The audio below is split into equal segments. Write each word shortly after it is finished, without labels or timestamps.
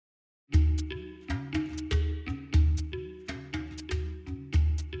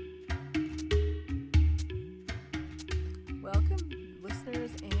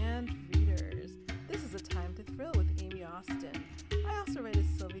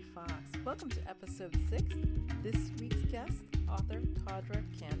Welcome to episode 6. This week's guest, author Tawdra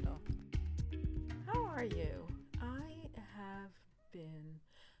Kandle. How are you? I have been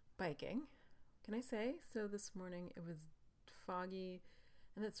biking, can I say? So this morning it was foggy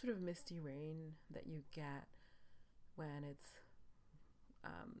and that sort of misty rain that you get when it's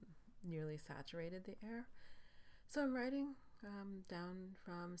nearly saturated the air. So I'm riding down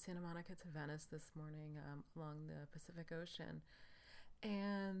from Santa Monica to Venice this morning along the Pacific Ocean.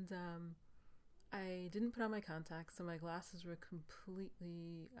 And I didn't put on my contacts, so my glasses were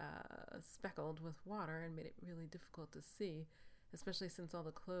completely speckled with water and made it really difficult to see, especially since all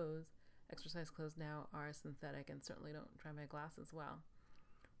the exercise clothes now are synthetic and certainly don't dry my glasses well.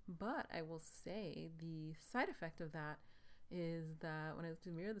 But I will say the side effect of that is that when I looked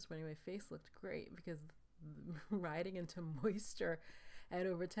in the mirror this morning, my face looked great because riding into moisture at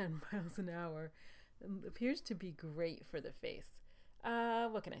over 10 miles an hour appears to be great for the face.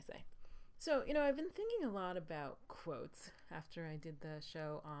 What can I say? So, I've been thinking a lot about quotes after I did the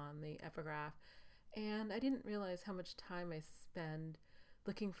show on the epigraph, and I didn't realize how much time I spend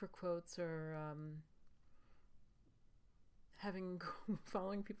looking for quotes or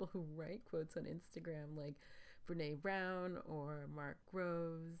following people who write quotes on Instagram, like Brene Brown or Mark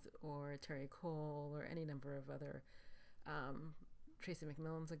Groves or Terry Cole or any number of other, Tracy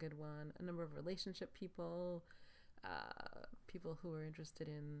McMillan's a good one, a number of relationship people, people who are interested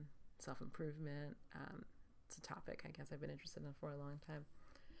in self-improvement. It's a topic I guess I've been interested in for a long time.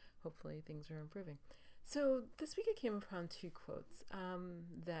 Hopefully things are improving. So this week I came upon two quotes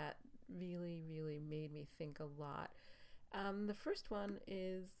that really, really made me think a lot. The first one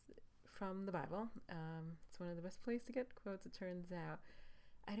is from the Bible. It's one of the best places to get quotes, it turns out.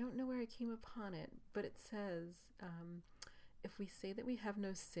 I don't know where I came upon it, but it says, if we say that we have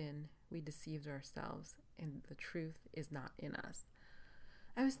no sin, we deceive ourselves, and the truth is not in us.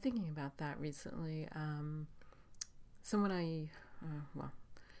 I was thinking about that recently.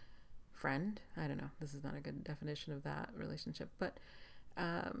 Friend, I don't know, this is not a good definition of that relationship, but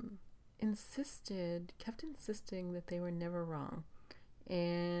kept insisting that they were never wrong.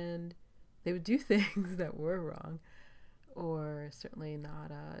 And they would do things that were wrong, or certainly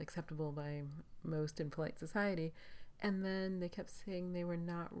not acceptable by most in polite society. And then they kept saying they were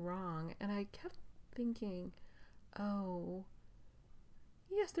not wrong. And I kept thinking, oh,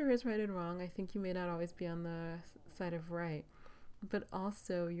 yes, there is right and wrong. I think you may not always be on the side of right. But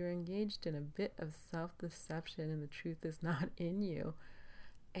also you're engaged in a bit of self-deception and the truth is not in you.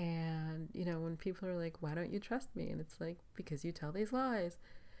 And, when people are like, why don't you trust me? And it's like, because you tell these lies.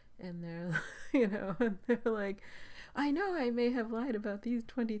 And they're, and they're like, I know I may have lied about these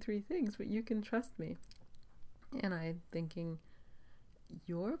 23 things, but you can trust me. And I'm thinking,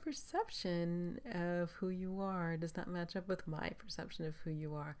 your perception of who you are does not match up with my perception of who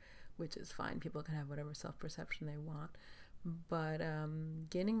you are, which is fine. People can have whatever self-perception they want. But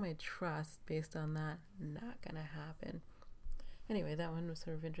gaining my trust based on that, not going to happen. Anyway, that one was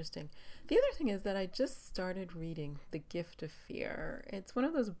sort of interesting. The other thing is that I just started reading The Gift of Fear. It's one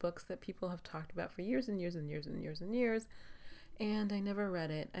of those books that people have talked about for years and years and years and years and years. And I never read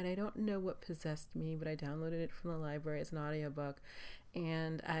it, and I don't know what possessed me, but I downloaded it from the library as an audiobook,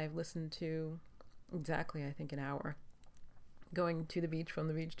 and I've listened to exactly, I think, an hour, going to the beach, from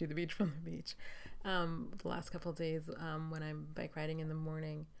the beach, to the beach, from the beach, the last couple of days when I'm bike riding in the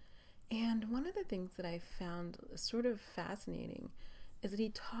morning. And one of the things that I found sort of fascinating is that he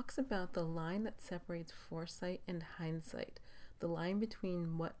talks about the line that separates foresight and hindsight, the line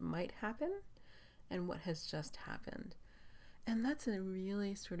between what might happen and what has just happened. And that's a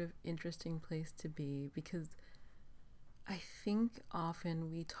really sort of interesting place to be, because I think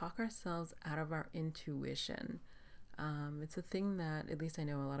often we talk ourselves out of our intuition. It's a thing that at least I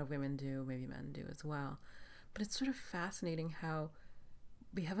know a lot of women do, maybe men do as well. But it's sort of fascinating how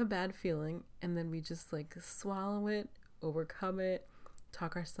we have a bad feeling and then we just swallow it, overcome it,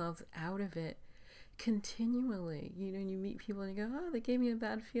 talk ourselves out of it continually. You meet people and you go, oh, they gave me a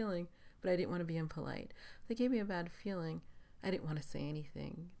bad feeling, but I didn't want to be impolite. They gave me a bad feeling. I didn't want to say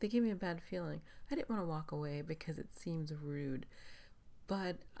anything. They gave me a bad feeling. I didn't want to walk away because it seems rude.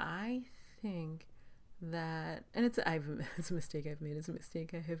 But I think that, and it's a mistake I've made. It's a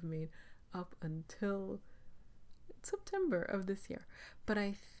mistake I have made up until September of this year. But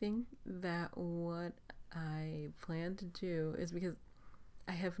I think that what I plan to do is, because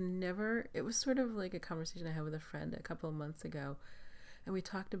I have never, it was sort of like a conversation I had with a friend a couple of months ago, and we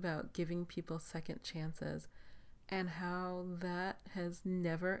talked about giving people second chances and how that has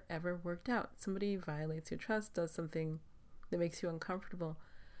never ever worked out. Somebody violates your trust, does something that makes you uncomfortable,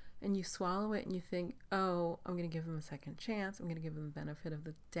 and you swallow it and you think, oh, I'm going to give them a second chance. I'm going to give them the benefit of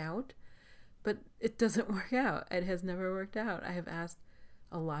the doubt. But it doesn't work out. It has never worked out. I have asked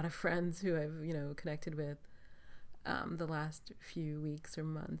a lot of friends who I've, connected with the last few weeks or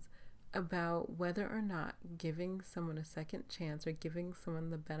months about whether or not giving someone a second chance or giving someone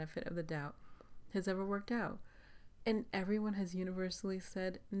the benefit of the doubt has ever worked out. And everyone has universally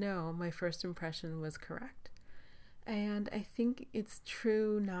said, no, my first impression was correct. And I think it's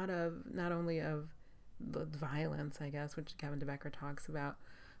true not only of the violence, I guess, which Gavin de Becker talks about,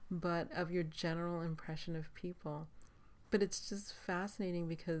 but of your general impression of people. But it's just fascinating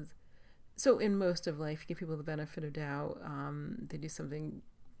because, so in most of life, you give people the benefit of doubt. They do something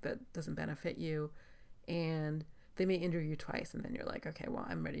that doesn't benefit you, and they may injure you twice, and then you're like, okay, well,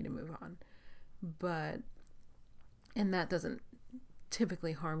 I'm ready to move on. And that doesn't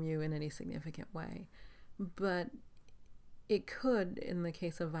typically harm you in any significant way. But it could, in the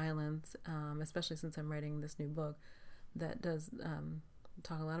case of violence, especially since I'm writing this new book that does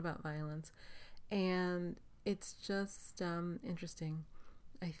talk a lot about violence. And it's just interesting.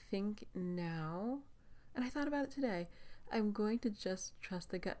 I think now, and I thought about it today, I'm going to just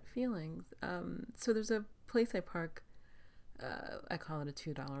trust the gut feelings. So there's a place I park, I call it a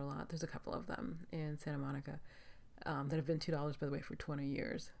 $2 lot. There's a couple of them in Santa Monica that have been $2, by the way, for 20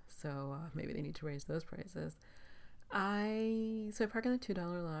 years. So maybe they need to raise those prices. I park in the $2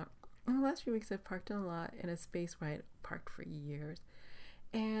 lot. In the last few weeks, I've parked in a lot in a space where I parked for years.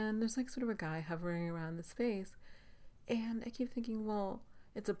 And there's like sort of a guy hovering around the space. And I keep thinking, well,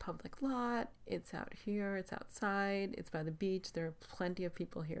 it's a public lot. It's out here. It's outside. It's by the beach. There are plenty of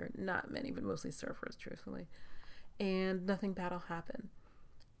people here. Not many, but mostly surfers, truthfully. And nothing bad will happen.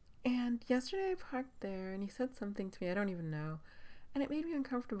 And yesterday I parked there and he said something to me I don't even know. And it made me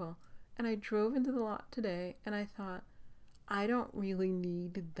uncomfortable. And I drove into the lot today and I thought, I don't really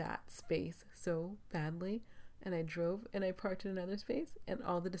need that space so badly. And I drove and I parked in another space and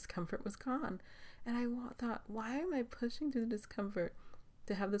all the discomfort was gone. And I thought, why am I pushing through the discomfort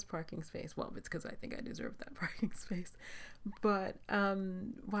to have this parking space? Well, it's because I think I deserve that parking space. But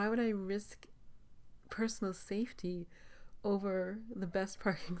why would I risk personal safety over the best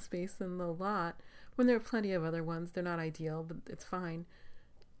parking space in the lot when there are plenty of other ones? They're not ideal, but it's fine.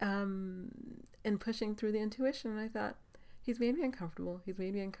 And pushing through the intuition. And I thought, he's made me uncomfortable. He's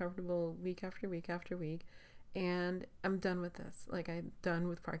made me uncomfortable week after week after week. And I'm done with this. Like, I'm done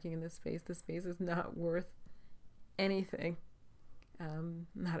with parking in this space. This space is not worth anything.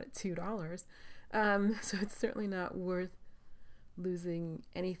 Not at $2. So it's certainly not worth losing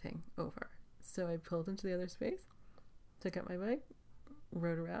anything over. So I pulled into the other space, took out my bike,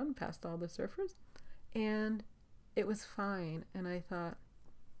 rode around, past all the surfers, and it was fine. And I thought,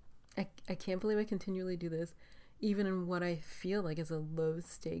 I can't believe I continually do this, even in what I feel like is a low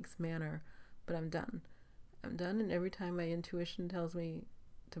stakes manner, but I'm done. I'm done, and every time my intuition tells me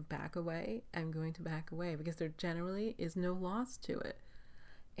to back away, I'm going to back away because there generally is no loss to it.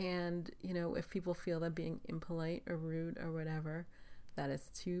 And, if people feel that being impolite or rude or whatever, that is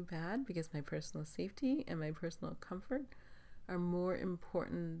too bad because my personal safety and my personal comfort are more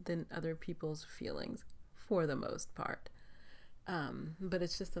important than other people's feelings for the most part. But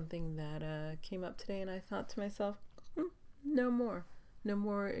it's just something that came up today and I thought to myself, no more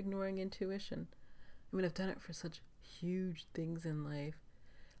ignoring intuition. I mean, I've done it for such huge things in life,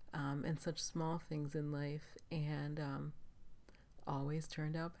 and such small things in life, and always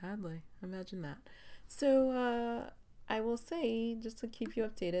turned out badly. Imagine that. So I will say, just to keep you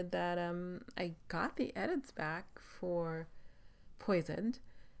updated, that I got the edits back for Poisoned.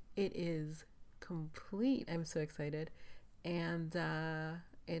 It is complete. I'm so excited. And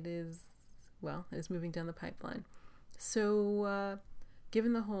it is moving down the pipeline. So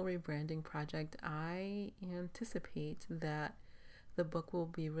given the whole rebranding project, I anticipate that the book will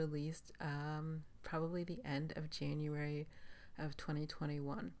be released probably the end of January of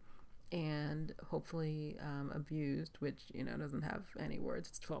 2021. And hopefully Abused, which, doesn't have any words.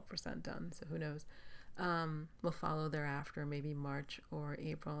 It's 12% done, so who knows. Will follow thereafter, maybe March or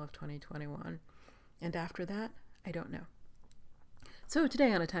April of 2021. And after that, I don't know. So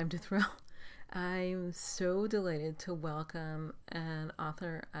today on A Time to Thrill, I'm so delighted to welcome an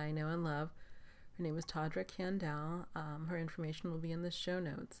author I know and love. Her name is Tawdra Kandle. Her information will be in the show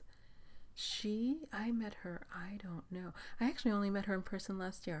notes. I met her, I actually only met her in person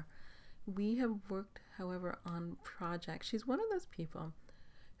last year. We have worked, however, on projects. She's one of those people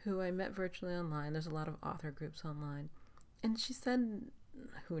who I met virtually online. There's a lot of author groups online. And she said,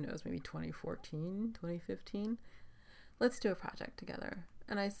 who knows, maybe 2014, 2015, let's do a project together.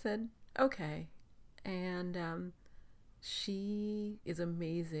 And I said, okay. And she is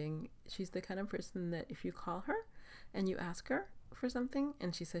amazing. She's the kind of person that if you call her and you ask her, for something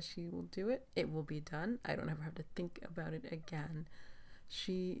and she says she will do it, it will be done. I don't ever have to think about it again.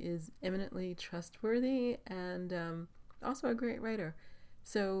 She is eminently trustworthy and also a great writer.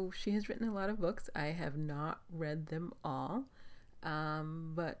 So she has written a lot of books. I have not read them all,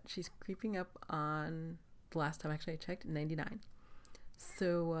 but she's creeping up on, the last time actually I checked, 99.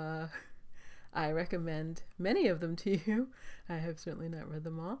 So I recommend many of them to you. I have certainly not read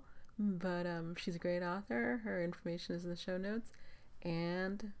them all, but she's a great author. Her information is in the show notes.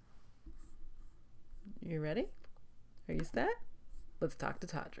 And you ready? Are you set? Let's talk to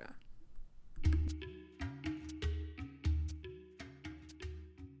Tawdra. Here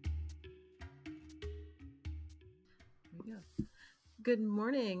we go. Good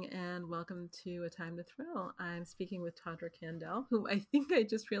morning and welcome to A Time to Thrill. I'm speaking with Tawdra Kandle, who I think I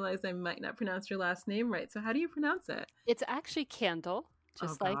just realized I might not pronounce your last name right. So how do you pronounce it? It's actually Candle.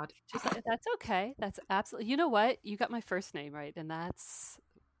 Oh God. Just like that's okay. That's absolutely. You know what? You got my first name right, and that's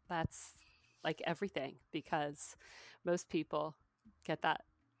like everything, because most people get that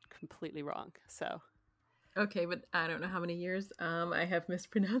completely wrong. So Okay, but I don't know how many years I have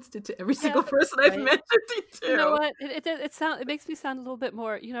mispronounced it to every yeah, single person I've right. mentioned it to. You know what? It makes me sound a little bit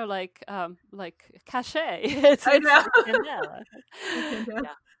more, like cachet. It's I know. like Candela. Candle.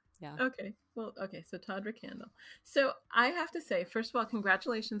 Yeah. Okay. Well, okay. So Tawdra Kandle. So I have to say, first of all,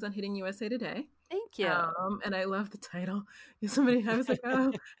 congratulations on hitting USA Today. Thank you. And I love the title. I was like,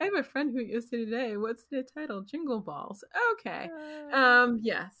 oh, I have a friend who USA Today. What's the title? Jingle Balls. Okay.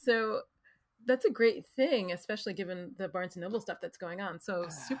 Yeah. So that's a great thing, especially given the Barnes and Noble stuff that's going on. So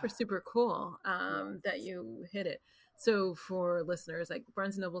super, super cool that you hit it. So for listeners, like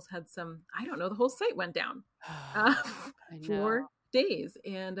Barnes and Noble's had some, I don't know, the whole site went down for days.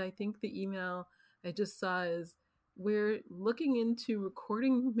 And I think the email I just saw is, we're looking into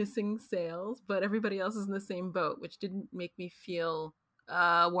recording missing sales, but everybody else is in the same boat, which didn't make me feel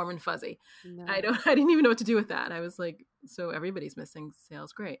warm and fuzzy. No. I didn't even know what to do with that. I was like, so everybody's missing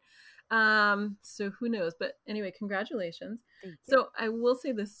sales. Great. So who knows? But anyway, congratulations. Thank you. So I will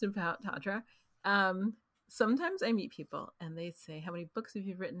say this about Tawdra. Sometimes I meet people and they say, how many books have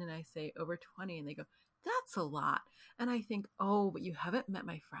you written? And I say over 20, and they go, that's a lot. And I think, oh, but you haven't met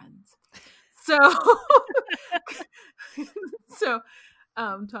my friends. So,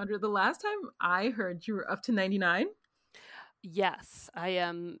 Tawdra, the last time I heard you were up to 99. Yes, I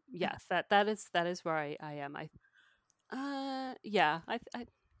am. Yes, that is where I am. I'm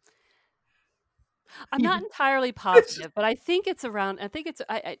not entirely positive, but I think it's around.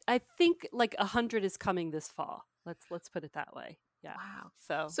 I think like 100 is coming this fall. Let's put it that way. Yeah. Wow.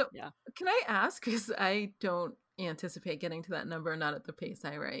 So yeah. Can I ask, because I don't anticipate getting to that number, not at the pace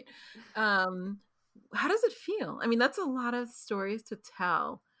I write. How does it feel? I mean, that's a lot of stories to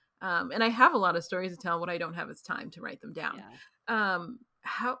tell. And I have a lot of stories to tell. What I don't have is time to write them down. Yeah.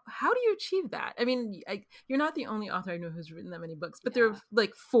 How do you achieve that? I mean, you're not the only author I know who's written that many books, but there are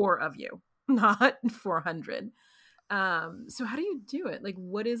like 4 of you, not 400. So how do you do it? Like,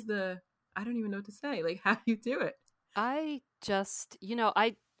 what is I don't even know what to say. Like, how do you do it? I just,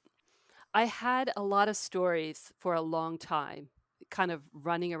 I had a lot of stories for a long time kind of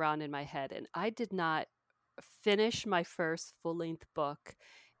running around in my head, and I did not finish my first full-length book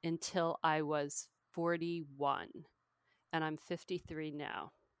until I was 41, and I'm 53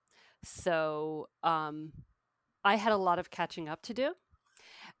 now. So I had a lot of catching up to do,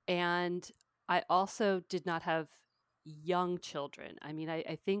 and I also did not have young children. I mean,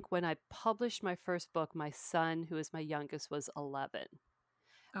 I think when I published my first book, my son, who is my youngest, was 11.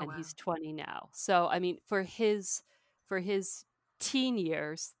 Oh, And wow. he's 20 now. So, I mean, for his teen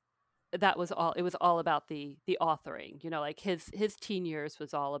years, that was all. It was all about the authoring. Like his teen years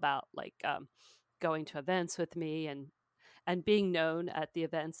was all about like going to events with me and being known at the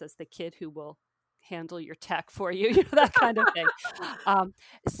events as the kid who will handle your tech for you, that kind of thing.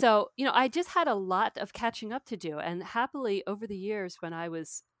 So, I just had a lot of catching up to do, and happily over the years, when I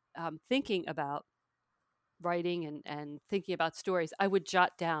was thinking about writing and thinking about stories, I would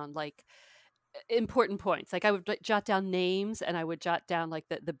jot down like important points. Like I would jot down names, and I would jot down like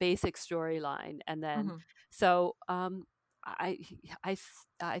the basic storyline. And then, so I, I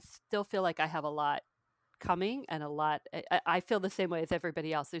still feel like I have a lot coming, and a lot, I feel the same way as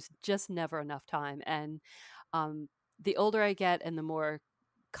everybody else. There's just never enough time. And the older I get and the more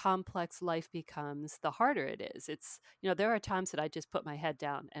complex life becomes, the harder it is. It's, there are times that I just put my head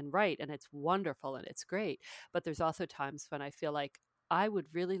down and write, and it's wonderful and it's great. But there's also times when I feel like I would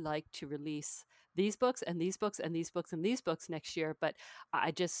really like to release these books and these books and these books and these books next year. But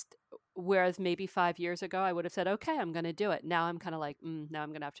whereas maybe 5 years ago, I would have said, okay, I'm going to do it. Now I'm kind of like, now I'm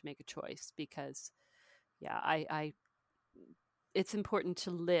going to have to make a choice, because yeah, it's important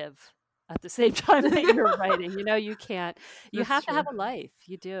to live at the same time that you're writing. You can't. You That's have to true. have a life.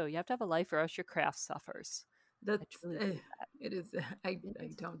 You do. You have to have a life, or else your craft suffers. I That's truly believe that. it is. It I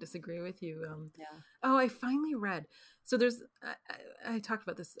is. don't disagree with you. Yeah. Oh, I finally read. So there's I talked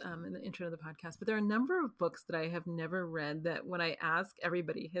about this in the intro of the podcast, but there are a number of books that I have never read that when I ask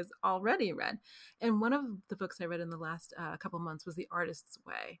everybody has already read. And one of the books I read in the last couple months was The Artist's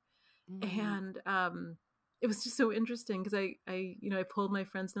Way, Mm. and it was just so interesting because I pulled my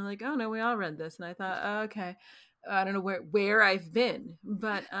friends and they're like, oh no, we all read this, and I thought, oh, okay, I don't know where I've been,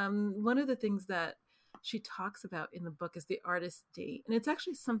 but one of the things that she talks about in the book is the artist date, and it's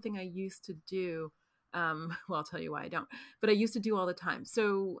actually something I used to do. Well, I'll tell you why I don't, but I used to do all the time.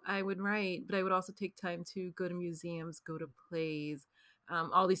 So I would write, but I would also take time to go to museums, go to plays,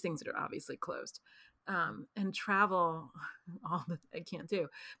 all these things that are obviously closed, and travel. All that I can't do,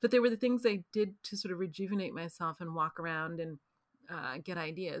 but there were the things I did to sort of rejuvenate myself and walk around and get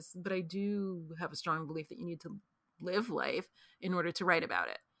ideas. But I do have a strong belief that you need to live life in order to write about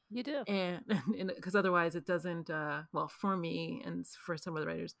it, You do. and because otherwise it doesn't. Well, for me and for some of the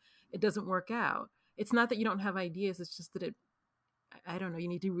writers, it doesn't work out. It's not that you don't have ideas; it's just that I don't know. You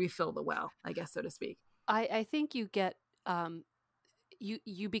need to refill the well, I guess, so to speak. I think you get um,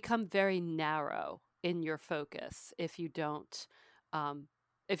 you become very narrow in your focus um,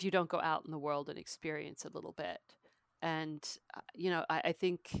 if you don't go out in the world and experience a little bit. And I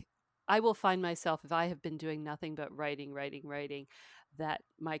think I will find myself, if I have been doing nothing but writing, writing, writing, that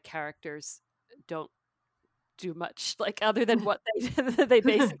my characters don't do much, like, other than what they they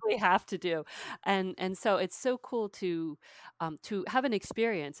basically have to do. And so it's so cool to have an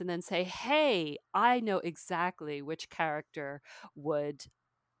experience and then say, hey, I know exactly which character would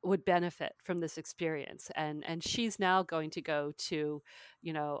benefit from this experience, and she's now going to go to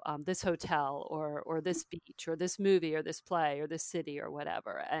this hotel or this beach or this movie or this play or this city or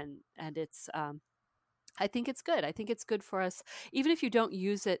whatever. And it's I think it's good. I think it's good for us, even if you don't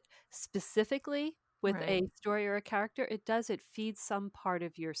use it specifically with Right. a story or a character. It feeds some part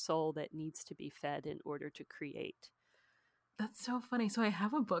of your soul that needs to be fed in order to create. That's so funny. So I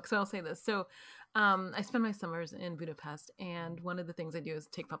have a book. So I'll say this. So I spend my summers in Budapest, and one of the things I do is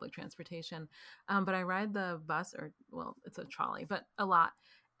take public transportation. But I ride the bus, or well, it's a trolley, but a lot.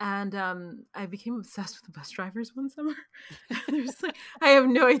 And I became obsessed with the bus drivers one summer. There's like, I have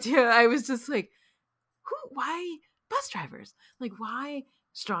no idea. I was just like, why bus drivers? Like, why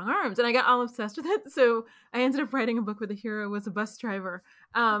strong arms? And I got all obsessed with it. So I ended up writing a book where the hero was a bus driver,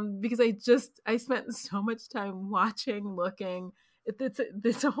 because I spent so much time watching, looking.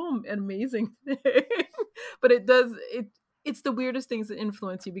 It's a whole amazing thing, but it's the weirdest things that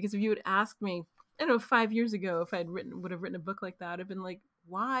influence you. Because if you had asked me, I don't know, 5 years ago, if would have written a book like that, I'd been like,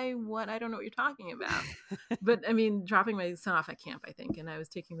 why? What? I don't know what you're talking about. But I mean, dropping my son off at camp, I think, and I was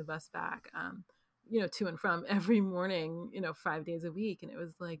taking the bus back, to and from every morning, 5 days a week. And it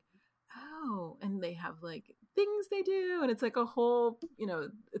was like, oh, and they have like things they do. And it's like a whole,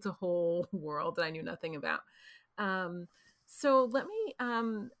 it's a whole world that I knew nothing about. Um, so let me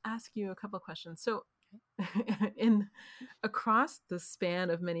ask you a couple of questions. So in across the span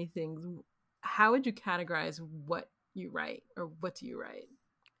of many things, how would you categorize what you write, or what do you write?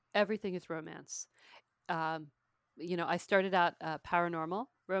 Everything is romance. Um, I started out paranormal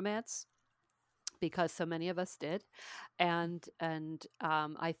romance because so many of us did, and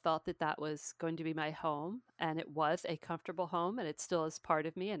I thought that that was going to be my home, and it was a comfortable home, and it still is part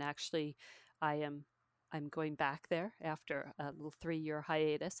of me. And actually, I am I'm going back there after a little 3-year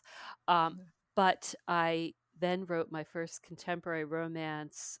hiatus. Um, but I then wrote my first contemporary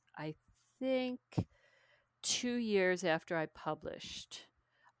romance, I think 2 years after I published.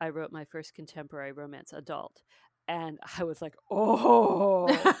 I wrote my first contemporary romance, adult. And I was like, oh,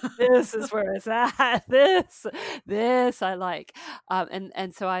 this is where it's at. This I like.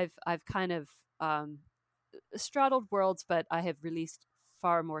 And so I've kind of straddled worlds, but I have released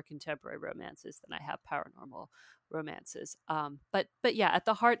far more contemporary romances than I have paranormal romances. But yeah, at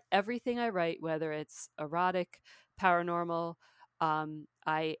the heart, everything I write, whether it's erotic, paranormal,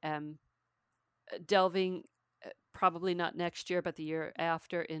 I am delving, probably not next year, but the year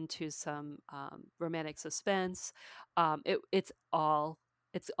after, into some romantic suspense. It's all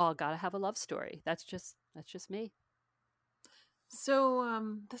got to have a love story. That's just me.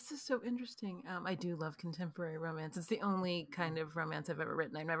 So this is so interesting. I do love contemporary romance. It's the only kind of romance I've ever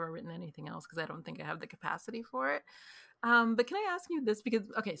written. I've never written anything else because I don't think I have the capacity for it. But can I ask you this? Because,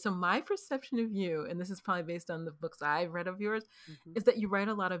 okay, so my perception of you, and this is probably based on the books I've read of yours, Mhm. is that you write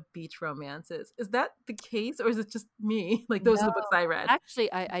a lot of beach romances. Is that the case, or is it just me? Like, those are No, the books I read.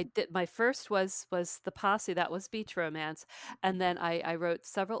 actually, I did my first was The Posse, that was beach romance, and then I wrote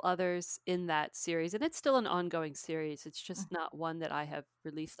several others in that series, and it's still an ongoing series. It's just not one that I have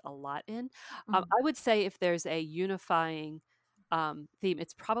released a lot in. Mm-hmm. I would say if there's a unifying theme,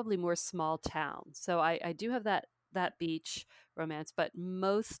 it's probably more small town. So I do have that beach romance, but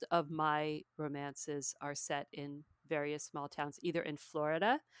most of my romances are set in various small towns, either in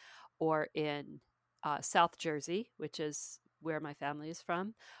Florida or in South Jersey, which is where my family is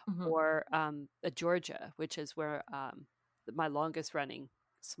from, Mm-hmm. or Georgia, which is where my longest running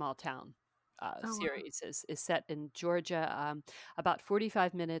small town Oh, wow. series is set in Georgia, about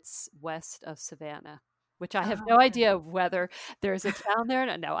 45 minutes west of Savannah. Which I have Oh, no okay. idea of whether there's a town there.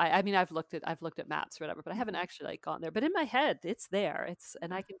 No, I mean I've looked at maps or whatever, but I haven't Mhm. actually like gone there. But in my head, it's there.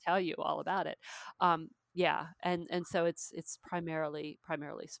 And I can tell you all about it. Yeah, and so it's primarily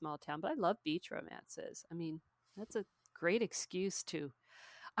small town, but I love beach romances. I mean, that's a great excuse to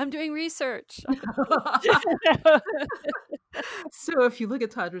I'm doing research. I'm doing So if you look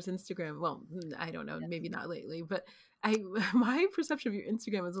at Tawdra's Instagram, well, I don't know, Yeah. maybe not lately, but I my perception of your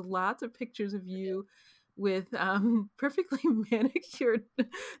Instagram is lots of pictures of you with perfectly manicured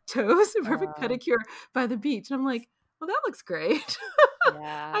toes, and perfect Uh, pedicure by the beach. And I'm like, well, that looks great.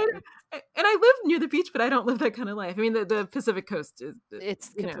 yeah, I, and I live near the beach, but I don't live that kind of life. I mean, the Pacific Coast is,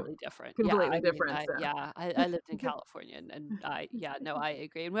 it's you know, completely different. Yeah, completely I mean, different. So, I lived in California, and I yeah, no, I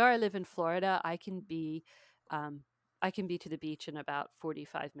agree. And where I live in Florida, um, I can be to the beach in about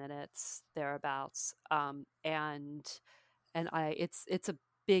 45 minutes thereabouts. And I it's a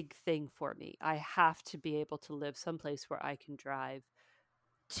big thing for me. I have to be able to live someplace where I can drive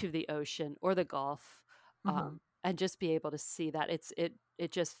to the ocean or the Gulf, mhm. and just be able to see that.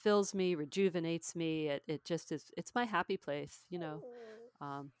 It just fills me, rejuvenates me. It just is. It's my happy place. You know,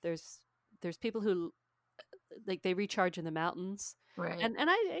 there's people who like they recharge in the mountains, Right. and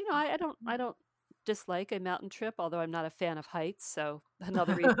I don't dislike a mountain trip, although I'm not a fan of heights. So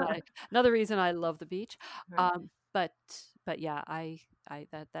another reason I love the beach. Right. Um, but but yeah, I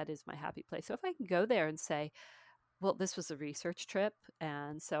that is my happy place. So if I can go there and say, well, this was a research trip,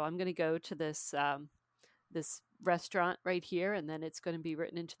 and so I'm going to go to this restaurant right here, and then it's going to be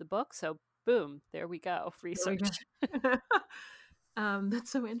written into the book. So boom, there we go, There we research. go. That's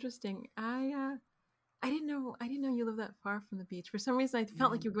so interesting. I didn't know you live that far from the beach. For some reason, I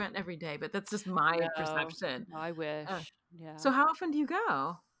felt like Mm, you went every day, but that's just my no, perception. no, I Uh, wish. Yeah. so how often do you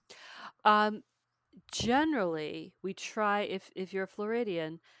go? Um, Generally, we try if you're a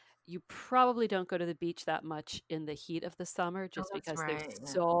Floridian, you probably don't go to the beach that much in the heat of the summer, Oh, just that's because there's right.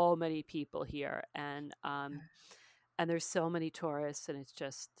 Yeah. so many people here, and there's so many tourists, and it's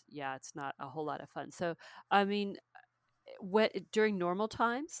just yeah, it's not a whole lot of fun. So, I mean, during normal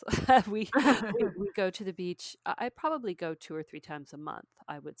times, we we go to the beach. I probably go 2 or 3 times a month,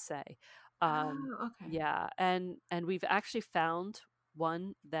 I would say. Oh, okay. Yeah, and we've actually found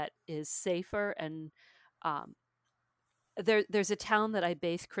one that is safer and um, there's a town that I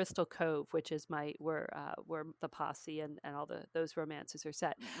base Crystal Cove, which is my where the posse and all those romances are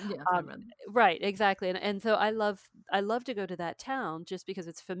set. Yes, I Um, read. right, exactly, and so I love to go to that town just because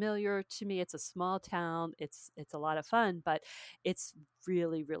it's familiar to me. It's a small town. It's a lot of fun, but it's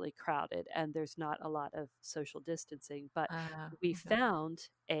really crowded, and there's not a lot of social distancing. But we Okay. found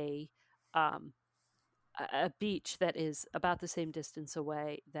um, a beach that is about the same distance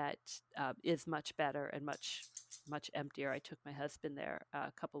away that is much better and much emptier. I took my husband there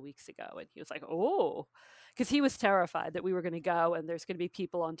a couple weeks ago, and he was like, "Oh," because he was terrified that we were going to go and there's going to be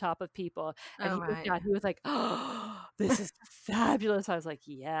people on top of people. And Oh, right. he was like, "Oh, this is fabulous." I was like,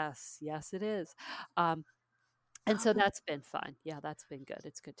 "Yes, yes, it is." Um, and Oh, so that's been fun. Yeah, that's been good.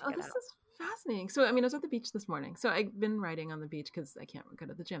 It's good to oh, get this out. is fascinating. So, I mean, I was at the beach this morning. So I've been riding on the beach because I can't go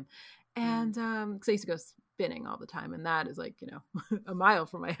to the gym, Mm, and because I used to go spinning all the time, and that is like a mile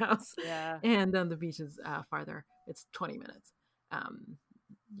from my house, yeah, and the beach is farther. It's 20 minutes. Um,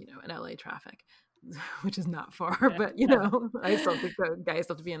 in LA traffic, which is not far, yeah, but no. I still have to go. Guys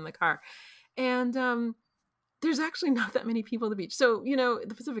still have to be in the car, and there's actually not that many people on the beach. So,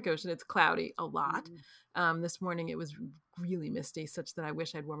 the Pacific Ocean, it's cloudy a lot. Mm. This morning it was really misty, such that I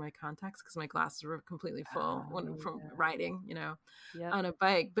wish I'd worn my contacts because my glasses were completely full Oh, from yeah. riding, Yep. on a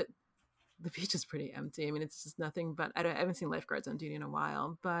bike. But the beach is pretty empty. I mean, it's just nothing but I haven't seen lifeguards on duty in a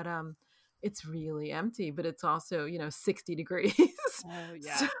while, but it's really empty. But it's also 60 degrees, Oh,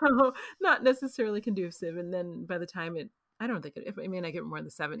 so yeah. not necessarily conducive. And then by the time I don't think I mean I get more than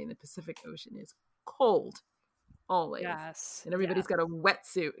 70. And the Pacific Ocean is cold always. Yes. And Yes. everybody's got a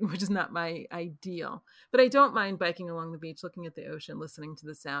wetsuit, which is not my ideal. But I don't mind biking along the beach, looking at the ocean, listening to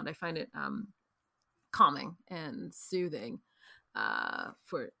the sound. I find it calming and soothing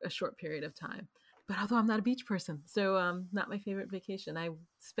for a short period of time. But although I'm not a beach person, so not my favorite vacation. I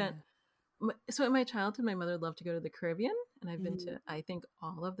spent Yeah. so in my childhood, my mother loved to go to the Caribbean, and I've been Mm. to I think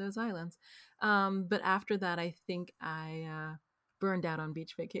all of those islands. But after that, I think I burned out on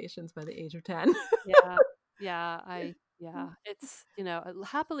beach vacations by the age of 10. Yeah. Yeah. It's,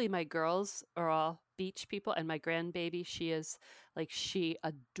 happily my girls are all beach people, and my grandbaby, she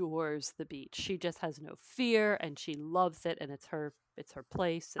adores the beach. She just has no fear and she loves it, and it's her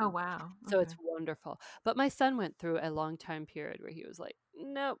place, Oh and wow, so it's okay, wonderful. But my son went through a long time period where he was like,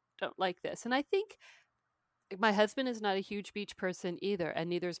 "Nope, don't like this." And I think my husband is not a huge beach person either, and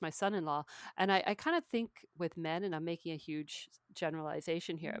neither is my son-in-law. And I kind of think with men, and I'm making a huge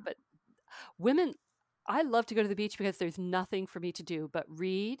generalization here, but women, I love to go to the beach because there's nothing for me to do but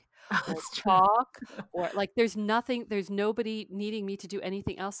read oh, or that's true. talk, or like there's nobody needing me to do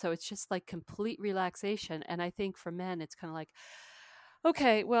anything else. So it's just like complete relaxation. And I think for men, it's kind of like,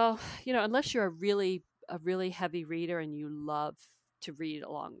 okay, well, unless you're a really heavy reader and you love to read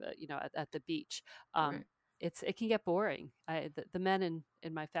along at the beach, Right. it can get boring. The men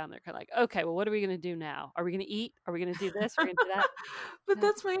in my family are kind of like, okay, well, what are we going to do now? Are we going to eat? Are we going to do this? Are we going to do that? But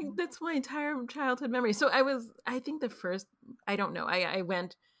So, that's my entire childhood memory. So I think the first, I don't know. I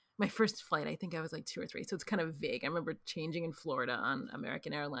went my first flight. I think I was like 2 or 3. So it's kind of vague. I remember changing in Florida on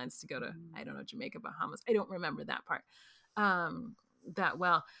American Airlines to go to, I don't know, Jamaica, Bahamas. I don't remember that part that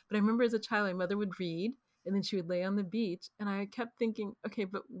well. But I remember as a child, my mother would read, and then she would lay on the beach, and I kept thinking, okay,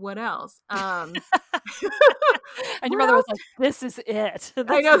 but what else? and your What mother was else? like, "This is it.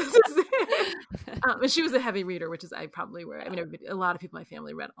 I This know is." this is it. And she was a heavy reader, which is I probably were. I mean, a lot of people in my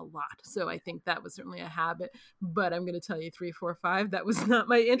family read a lot, so I think that was certainly a habit. But I'm going to tell you, 3, 4, 5, that was not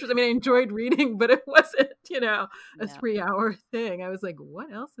my interest. I mean, I enjoyed reading, but it wasn't, a Yeah, 3 hour thing. I was like,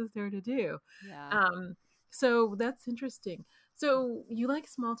 what else is there to do? yeah. Um, so that's interesting. So you like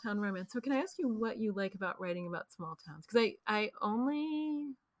small town romance. So can I ask you what you like about writing about small towns? Because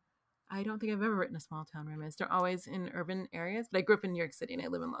I don't think I've ever written a small town romance. They're always in urban areas, but I grew up in New York City and I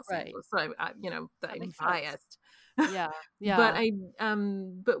live in Los Right. Angeles, so That I'm makes sense. biased. Yeah, but yeah.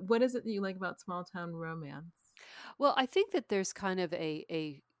 but what is it that you like about small town romance? Well, I think that there's kind of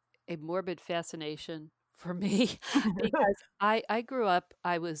a morbid fascination for me because I grew up.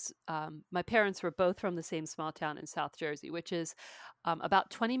 My parents were both from the same small town in South Jersey, which is about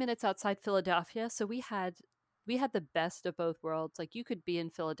 20 minutes outside Philadelphia. So we had the best of both worlds. Like you could be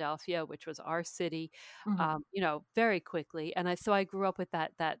in Philadelphia, which was our city, Hmm. very quickly. And I grew up with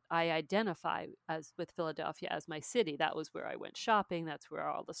that I identify as with Philadelphia as my city. That was where I went shopping. That's where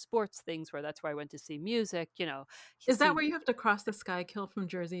all the sports things were. That's where I went to see music. Is that See where you have to cross the Schuylkill from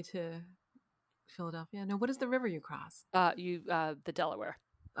Jersey to Philadelphia? No, what is the river you cross? the Delaware.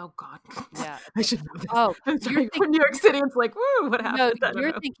 Oh God, Yeah. I should know this. Oh, I'm you're sorry. From thinking New York City, it's like, woo, what no, happened? I don't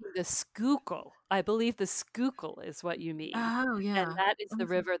you're know. thinking the Schuylkill. I believe the Schuylkill is what you mean, Oh and yeah. that is the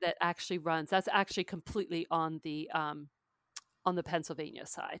river that actually runs. That's actually completely on the Pennsylvania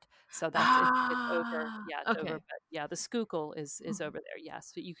side. So it's over. Ah, Yeah, it's over. okay. But yeah, the Schuylkill is Mhm. over there.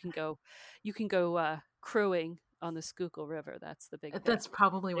 Yes, but you can go crewing on the Schuylkill River. That's the big thing. That's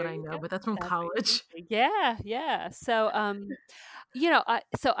probably what There I you know, go. but that's from That's what you're college. thinking. Yeah, yeah. So I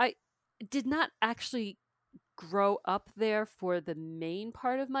did not actually grow up there for the main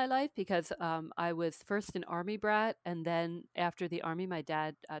part of my life because I was first an army brat, and then after the army, my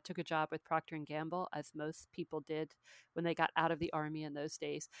dad took a job with Procter and Gamble, as most people did when they got out of the army in those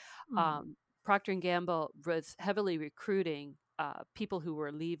days. Mhm. Procter and Gamble was heavily recruiting people who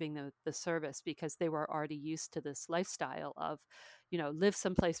were leaving the service because they were already used to this lifestyle of, live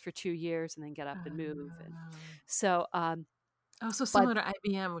someplace for 2 years and then get up and move. And Oh. so, Oh, so but similar to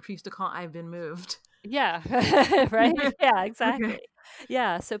IBM, which we used to call "I've been moved." yeah, right? Yeah, Okay. exactly.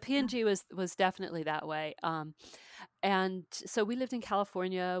 Yeah, so P&G was definitely that way. And so we lived in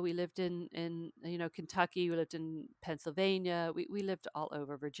California, we lived in Kentucky, we lived in Pennsylvania, we lived all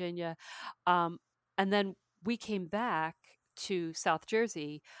over Virginia. Um, and then we came back to South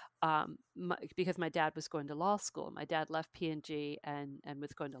Jersey because my dad was going to law school. My dad left P&G and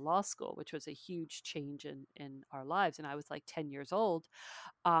was going to law school, which was a huge change in our lives. And I was like 10 years old.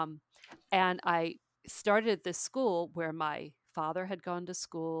 Um, and I started at this school where my father had gone to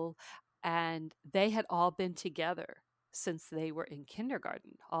school, and they had all been together since they were in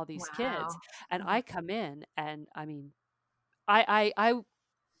kindergarten, all these kids. Wow. And Mhm. I come in, and I mean, I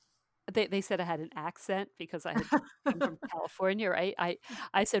they said I had an accent because I had come from California, right?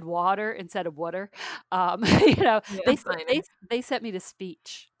 I said water instead of water. You know, Yes, I know. they sent me to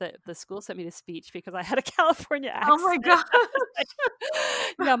speech. The school sent me to speech because I had a California Oh my accent. gosh.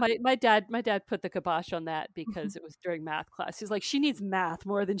 Yeah, my dad put the kibosh on that because it was during math class. He's like, she needs math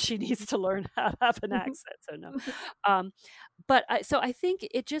more than she needs to learn how to have an accent. So no, um, but so I think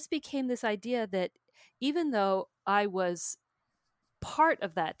it just became this idea that even though I was part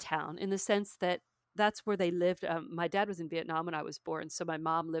of that town in the sense that that's where they lived. My dad was in Vietnam when I was born, so my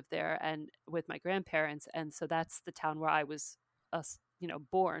mom lived there and with my grandparents, and so that's the town where I was,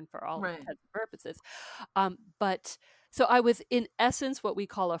 born for all Right, intents and purposes. But so I was in essence what we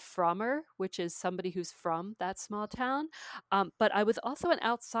call a frommer, which is somebody who's from that small town. But I was also an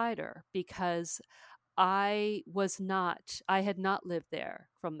outsider because I had not lived there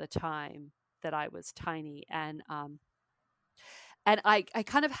from the time that I was tiny, and I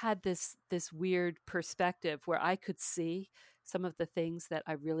kind of had this weird perspective where I could see some of the things that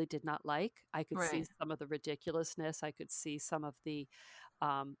I really did not like. I could see right, some of the ridiculousness. I could see some of the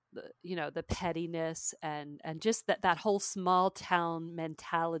pettiness and just that whole small town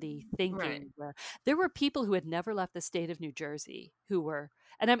mentality right. thinking where there were people who had never left the state of New Jersey who were,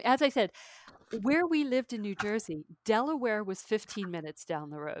 and as I said, where we lived in New Jersey, Delaware was 15 minutes down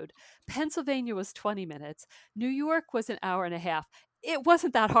the road. Pennsylvania was 20 minutes. New York was an hour and a half. It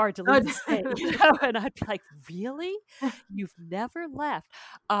wasn't that hard to leave the state, and I'd be like, "Really? You've never left?"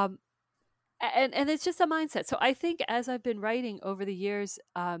 Um, and it's just a mindset. So I think as I've been writing over the years,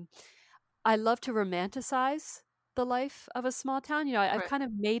 I love to romanticize the life of a small town. I've Right. kind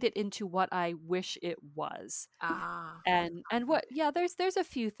of made it into what I wish it was. Ah, And what yeah, there's a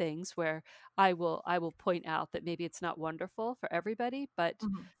few things where I will point out that maybe it's not wonderful for everybody, but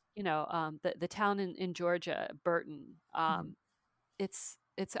mhm, the town in Georgia, Burton, mhm. it's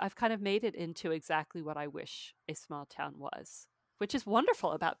I've kind of made it into exactly what I wish a small town was, which is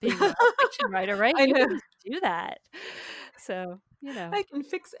wonderful about being a fiction writer, right? I You know. can just do that. So, I can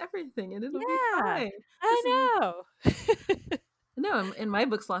fix everything and it'll be yeah, fine. This is I know. no, in my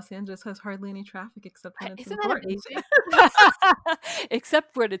books, Los Angeles has hardly any traffic except when it's Isn't that important. amazing?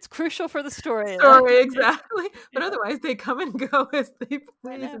 Except when it's crucial for the story. Story, exactly. But Yeah, otherwise, they come and go as they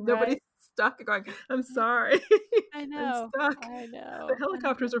I please, know, and nobody's right? stuck going, "I'm Yeah, sorry, I I'm know, stuck. I The know, I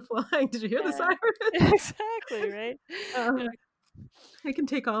helicopters know. are flying. Did you hear the Yeah, sirens?" exactly, right? Yeah, Um, I can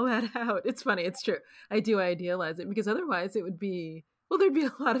take all that out. It's funny, it's true. I do idealize it because otherwise it would be well, there'd be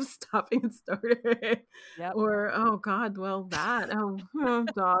a lot of stopping and starting yep. or, "Oh god, well, that, oh,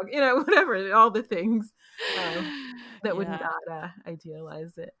 dog," whatever, all the things, um, that would Yeah, not,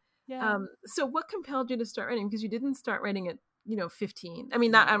 idealize it. yeah. So what compelled you to start writing? Because you didn't start writing at, 15. I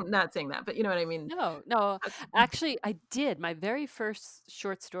mean, not No. I'm not saying that, but you know what I mean? No, no. Uh, Actually, I did. My very first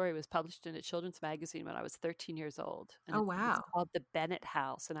short story was published in a children's magazine when I was 13 years old, and oh, it was wow. called The Bennett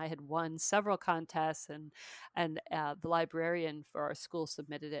House. And I had won several contests, and the librarian for our school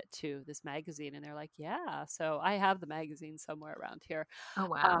submitted it to this magazine, and they're like, "Yeah." So I have the magazine somewhere around here. Oh,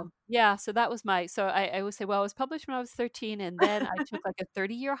 wow. Yeah. So that was my. So I would say, well, it was published when I was 13, and then I took like a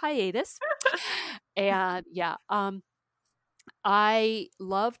 30-year hiatus, and yeah. I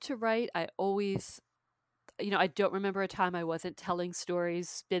love to write. I always, I don't remember a time I wasn't telling stories,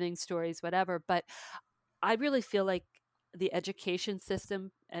 spinning stories, whatever. But I really feel like the education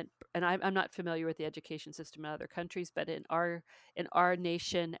system, and I'm not familiar with the education system in other countries, but in our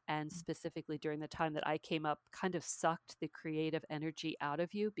nation, and specifically during the time that I came up, kind of sucked the creative energy out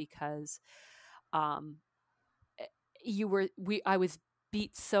of you because um, eh, I was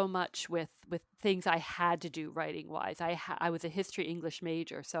beat so much with things I had to do writing wise. I was a history English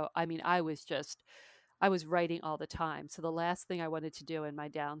major, so I mean I was writing all the time. So the last thing I wanted to do in my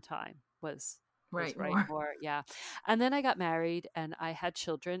downtime was Right, write more. more. Yeah. And then I got married and I had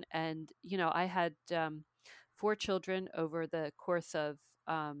children, and I had four children over the course of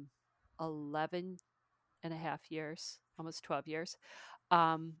 11 and a half years, almost 12 years.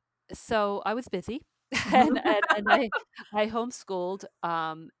 Um, so I was busy, and I homeschooled,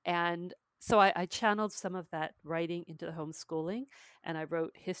 and so I channeled some of that writing into the homeschooling, and I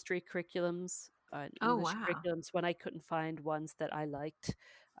wrote history curriculums, Oh, English wow. curriculums. When I couldn't find ones that I liked,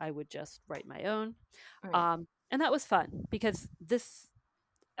 I would just write my own, Right. and that was fun because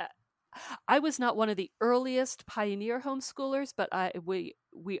uh, I was not one of the earliest pioneer homeschoolers, but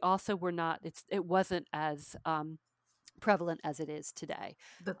we also were not. It wasn't as prevalent as it is today,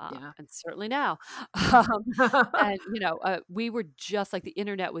 Yeah. and certainly now. Mhm. And we were just like the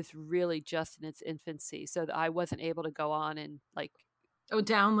internet was really just in its infancy, so that I wasn't able to go on and like Oh,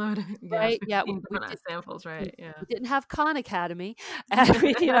 download. Yeah, right? Yeah, 15 different samples, right? Yeah. we didn't have Khan Academy, and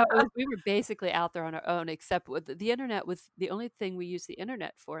we were basically out there on our own. Except with the internet was the only thing we used the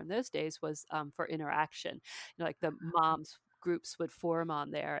internet for in those days was for interaction. Like the moms groups would form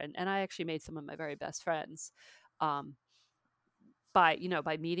on there, and I actually made some of my very best friends. Um, by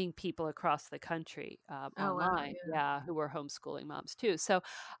meeting people across the country Oh, wow. online, Yeah. yeah, who were homeschooling moms too. So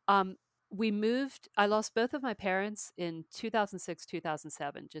um, we moved. I lost both of my parents in 2006,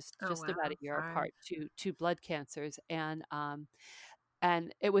 2007, Oh, just about wow. a year Sorry. apart, to blood cancers, and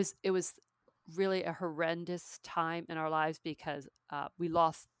it was really a horrendous time in our lives because we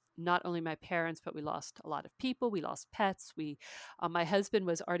lost not only my parents, but we lost a lot of people. We lost pets. My husband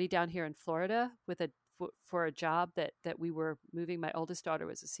was already down here in Florida for a job that we were moving. My oldest daughter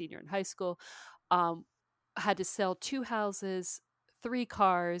was a senior in high school. Um, had to sell 2 houses, 3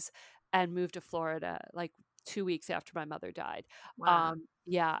 cars, and move to Florida like 2 weeks after my mother died. Wow.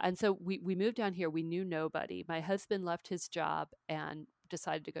 Yeah, and so we moved down here. We knew nobody. My husband left his job and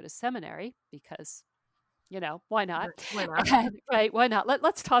decided to go to seminary because why not? Right. Why not? And right, why not?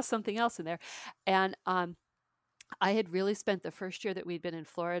 Let's toss something else in there. And I had really spent the first year that we'd been in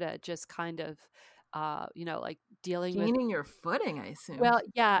Florida just kind of like dealing with, Gaining your footing, I assume. well,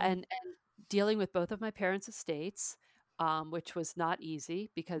 yeah, and dealing with both of my parents' estates, which was not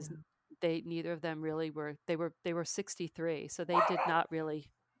easy because Yeah. they neither of them really were. They were 63, so they Oh, were not wow.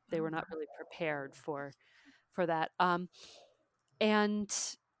 really prepared for that.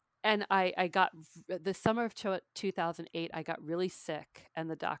 And I got the summer of 2008, I got really sick, and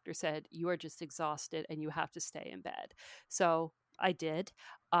the doctor said, "You are just exhausted and you have to stay in bed." So I did.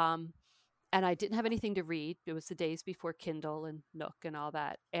 Um, and I didn't have anything to read. It was the days before Kindle and Nook and all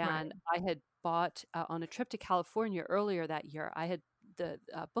that. Right. And I had bought on a trip to California earlier that year. I had the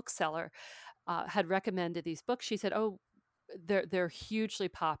bookseller had recommended these books. She said, "Oh, they're hugely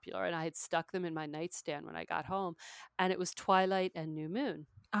popular," and I had stuck them in my nightstand when I got home. And it was Twilight and New Moon,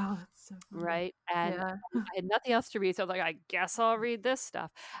 Oh, that's so funny. right? And Yeah. I had nothing else to read, so I was like, "I guess I'll read this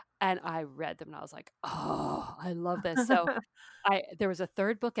stuff." And I read them, and I was like, "Oh, I love this." So there was a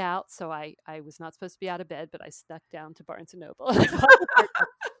third book out, so I was not supposed to be out of bed, but I snuck down to Barnes and Noble and I bought the third book.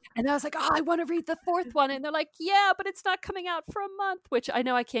 And I was like, "Oh, I want to read the fourth one." And they're like, "Yeah, but it's not coming out for a month," which I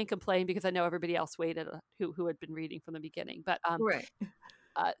know I can't complain because I know everybody else waited who had been reading from the beginning. But Right.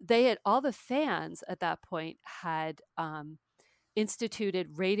 they had all the fans at that point had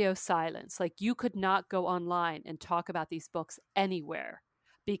instituted radio silence. Like you could not go online and talk about these books anywhere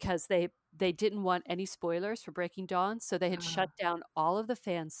because they didn't want any spoilers for Breaking Dawn, so they had shut Uh, down all of the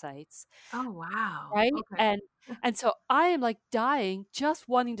fan sites, oh, wow. right? Okay. And so I am like dying just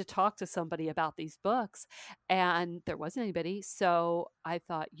wanting to talk to somebody about these books, and there wasn't anybody. So I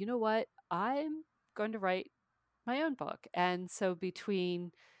thought, "You know what? I'm going to write my own book." And so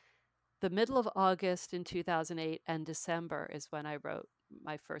between the middle of August in 2008 and December is when I wrote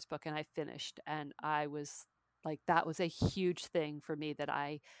my first book, and I finished. And I was like, that was a huge thing for me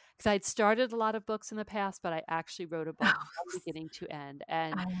because I'd started a lot of books in the past, but I actually wrote a book from beginning to end.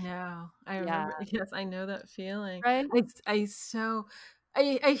 And I know. I yeah, remember. Yes, I know that feeling. right. I so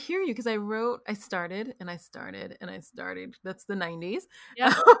I hear you because I started and I started and I started. That's the 90s.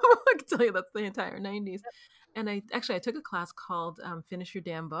 Yep. I can tell you that's the entire 90s. And I took a class called Finish Your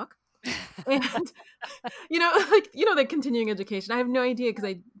Damn Book. And the continuing education. I have no idea because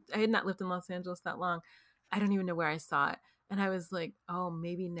I had not lived in Los Angeles that long. I don't even know where I saw it. And I was like, oh,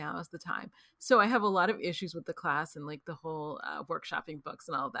 maybe now is the time. So I have a lot of issues with the class and like the whole workshopping books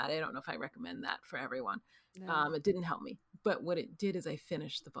and all of that. I don't know if I recommend that for everyone. No. It didn't help me. But what it did is I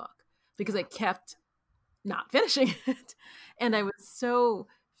finished the book because I kept not finishing it. And I was so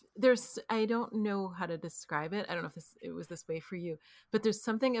I don't know how to describe it. I don't know if it was this way for you, but there's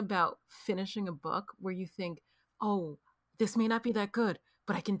something about finishing a book where you think, oh, this may not be that good,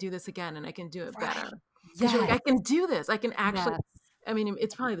 but I can do this again and I can do it Right. better. Because you're like, Yes. I can do this. I can actually, Yes. I mean,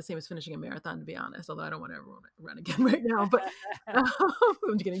 it's probably the same as finishing a marathon, to be honest, although I don't want to run again right now, but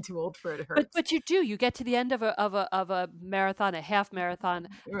I'm getting too old for it. It hurts. But you do. You get to the end of a marathon, a half marathon,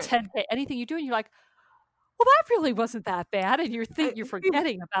 Right. 10K, anything you do, and you're like, "Well, that really wasn't that bad," and you're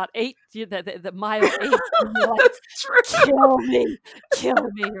forgetting about 8, the mile 8, and you're like, That's true. kill me,"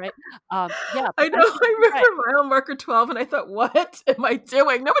 right? Yeah, but I I know. think I you're right. remember mile marker 12, and I thought, what am I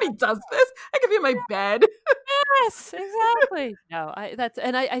doing? Nobody does this. I could be in my bed. Yes, exactly. No,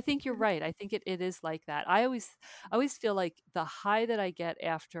 I think you're right. I think it is like that. I always feel like the high that I get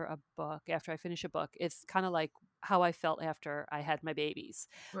after a book, after I finish a book, it's kinda like how I felt after I had my babies.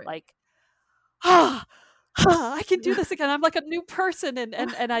 Right. Like, "Ah, I can do this again. I'm like a new person.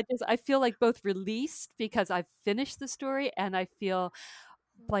 And I feel like both released because I've finished the story, and I feel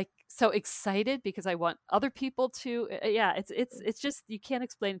like so excited because I want other people to yeah, it's just you can't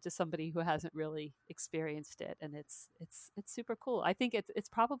explain it to somebody who hasn't really experienced it, and it's super cool. I think it's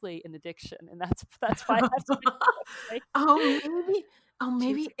probably an addiction, and that's why I have so many books, right? Oh,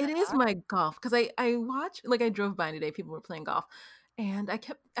 maybe Choosing it my is heart. my golf because I watch like I drove by today, people were playing golf, and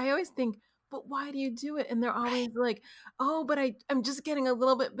I always think, but why do you do it? And they're always Right. like, oh, but I'm just getting a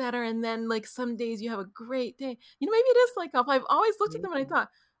little bit better, and then like some days you have a great day. You know, maybe it is like golf. I've always looked at them and I Maybe. thought,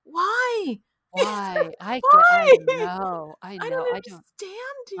 why? Why? I Why? know. I I know. don't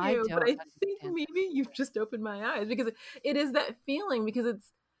understand I you, but don't I think understand. maybe you've just opened my eyes because it is that feeling because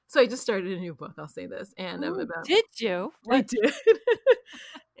it's so I just started a new book, I'll say this, and I'm Ooh, about did you? I What? did.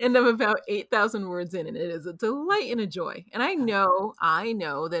 And I'm about 8,000 words in, and it is a delight and a joy. And I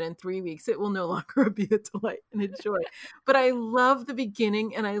know that in 3 weeks it will no longer be a delight and a joy. But I love the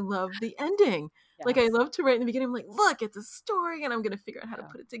beginning and I love the ending. Like I Yes. love to write in the beginning, I'm like, look, it's a story, and I'm gonna figure out how to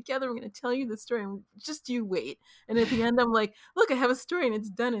Yeah. put it together. I'm gonna tell you the story, and just you wait. And at the end, I'm like, look, I have a story and it's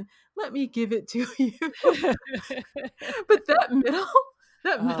done, and let me give it to you. But that middle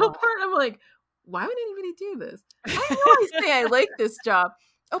Oh. part, I'm like, why would anybody do this? I know I say I like this job.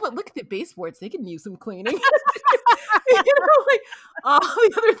 Oh, but look at the baseboards. They can use some cleaning. Like all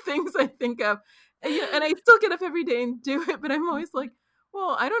the other things I think of. And I still get up every day and do it, but I'm always like,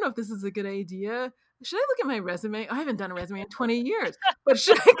 well, I don't know if this is a good idea. Should I look at my resume? I haven't done a resume in 20 years, but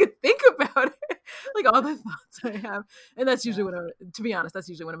should I could think about it? Like all the thoughts I have. And that's usually Yeah. when to be honest, that's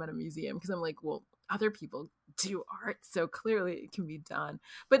usually when I'm at a museum because I'm like, well, other people do art, so clearly it can be done.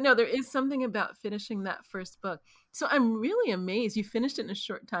 But no, there is something about finishing that first book. So I'm really amazed you finished it in a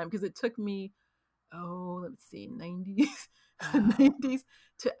short time because it took me, oh, let's see, 90s, Wow. 90s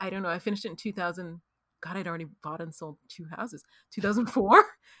to, I don't know, I finished it in 2000. God, I'd already bought and sold 2 houses. 2004?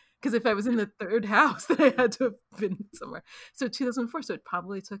 Because if I was in the third house, then I had to have been somewhere. So 2004. So it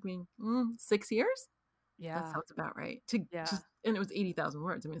probably took me 6 years. That Yeah. sounds about right. To Yeah. just, and it was 80,000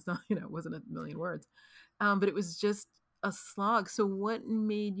 words. I mean, it's not, it wasn't a million words. But it was just a slog. So what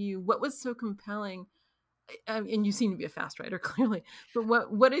was so compelling? And you seem to be a fast writer, clearly. But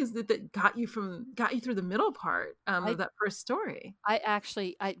what is it that got you through the middle part I of that first story? I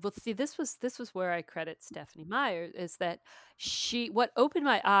actually I well see this was where I credit Stephanie Meyer is that she what opened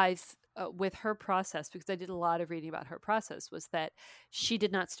my eyes with her process because I did a lot of reading about her process was that she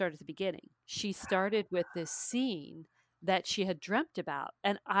did not start at the beginning. She started with this scene that she had dreamt about.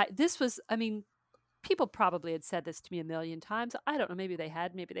 And I mean people probably had said this to me a million times. I don't know, maybe they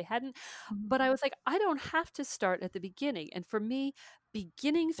had, maybe they hadn't. Mhm. But I was like, I don't have to start at the beginning. And for me,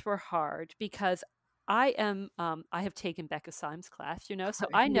 beginnings were hard because I have taken Becca Syme's class, so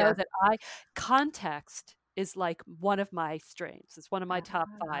Right. I know Yes. that context is like one of my strengths. It's one of my top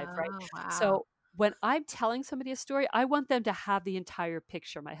five, right? Oh, wow. So when I'm telling somebody a story, I want them to have the entire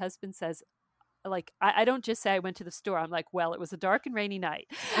picture. My husband says, like I don't just say I went to the store. I'm like, well, it was a dark and rainy night,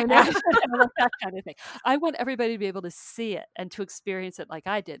 I know. and, and like that kind of thing. I want everybody to be able to see it and to experience it like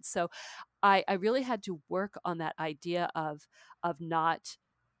I did. So I really had to work on that idea of not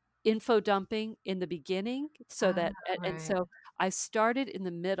info dumping in the beginning so Ah, that and right. so I started in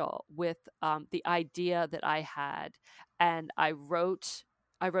the middle with the idea that I had, and I wrote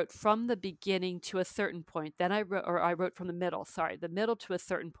from the beginning to a certain point, then I wrote from the middle, sorry, the middle to a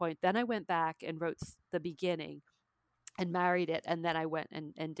certain point, then I went back and wrote the beginning and married it, and then I went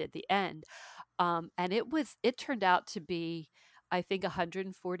and did the end. And it turned out to be, I think,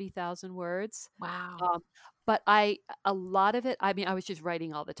 140,000 words. Wow. Um, but a lot of it, I mean, I was just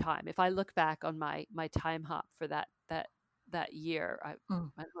writing all the time. If I look back on my time hop for that year,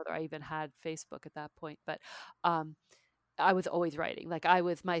 Mm. I don't know whether I even had Facebook at that point, but um, I was always writing. Like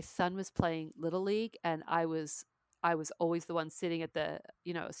my son was playing Little League, and I was always the one sitting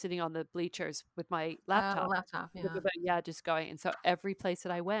sitting on the bleachers with my A laptop. laptop, yeah. Yeah, just going. And so every place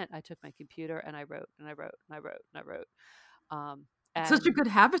that I went, I took my computer and I wrote and I wrote and I wrote and I wrote. Um, It's such a and good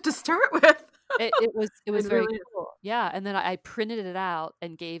habit to start with. it was It very really is. cool. Yeah, and then I printed it out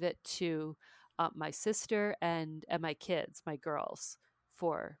and gave it to my sister and my kids, my girls,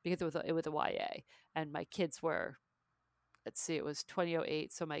 for because it was a YA, and my kids were, let's see, it was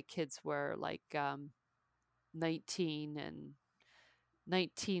 2008, so my kids were like 19 and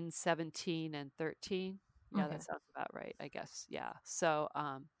 19, 17, and 13. Yeah, that Okay. sounds about right, I guess. Yeah. So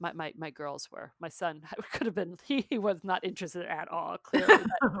my girls were. My son could have been he was not interested at all, clearly.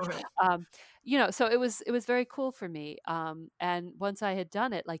 Right. So it was very cool for me. And once I had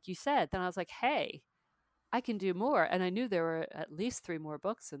done it, like you said, then I was like, hey, I can do more. And I knew there were at least 3 more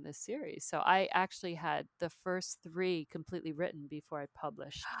books in this series. So I actually had the first 3 completely written before I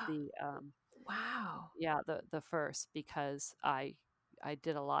published Wow. the first, because I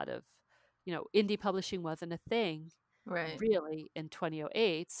did a lot of, indie publishing wasn't a thing Right. really in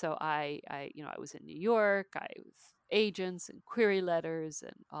 2008. So I was in New York. I was agents and query letters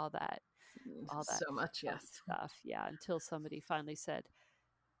and all that So much, fun yes. stuff. Yeah, until somebody finally said,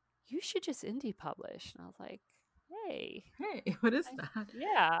 "You should just indie publish." And I was like, "Hey, Hey, what is I, that?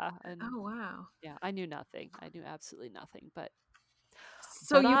 yeah." And Oh, wow. yeah, I knew nothing. I knew absolutely nothing. But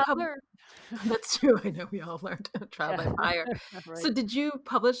So but you I pub learned. That's true. I know we all learned trial Yeah, by fire. So right. did you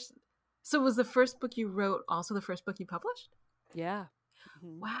publish? So was the first book you wrote also the first book you published? Yeah.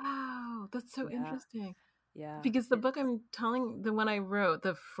 Hmm. Wow, that's so Yeah. interesting. Yeah. Because the book I'm telling, the one I wrote,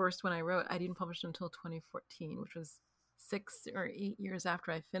 the first one I wrote, I didn't publish until 2014, which was 6 or 8 years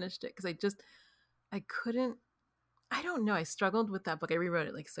after I finished it. Because I couldn't, I don't know. I struggled with that book. I rewrote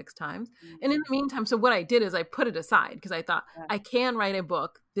it like 6 times. And in Mm, the meantime, so what I did is I put it aside because I thought yeah. I can write a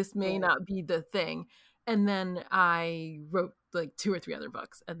book. This may Right. not be the thing. And then I wrote like 2 or 3 other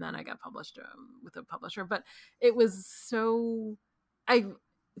books, and then I got published with a publisher. But it was so, I,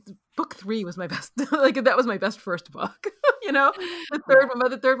 book 3 was my best. Like that was my best first book. you know, the Yeah. third one. By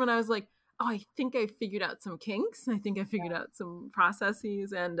the third one, I was like, oh, I think I figured out some kinks. I think I figured out some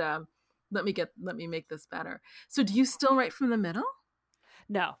processes, and let me make this better. So do you still write from the middle?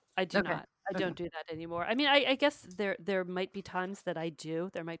 No, I do Okay. not. I Okay. don't do that anymore. I mean, I guess there might be times that I do.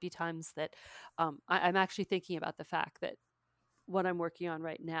 There might be times that I'm actually thinking about the fact that what I'm working on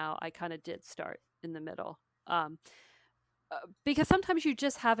right now, I kind of did start in the middle. Um, because sometimes you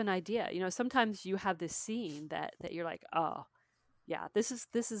just have an idea. Sometimes you have this scene that you're like, oh, yeah,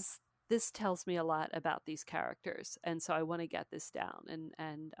 this tells me a lot about these characters, and so I want to get this down.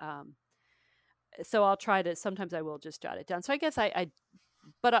 And so I'll try to. Sometimes I will just jot it down. So I guess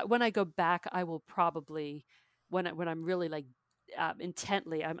but when I go back, I will probably, when I'm really like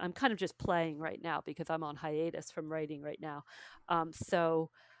intently, I'm kind of just playing right now because I'm on hiatus from writing right now. So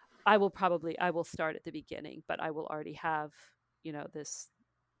I will start at the beginning, but I will already have this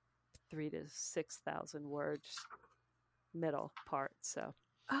 3 to 6,000 words middle part. So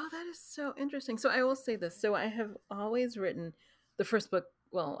Oh, that is so interesting. So I will say this. So I have always written the first book.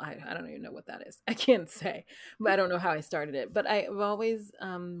 Well, I don't even know what that is. I can't say, but I don't know how I started it. But I've always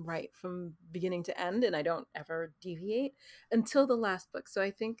write from beginning to end, and I don't ever deviate until the last book. So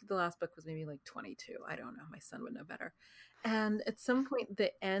I think the last book was maybe like 22. I don't know. My son would know better. And at some point,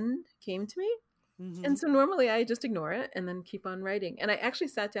 the end came to me, and hmm so normally I just ignore it and then keep on writing. And I actually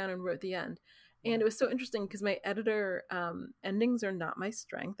sat down and wrote the end. And yeah, it was so interesting because my editor endings are not my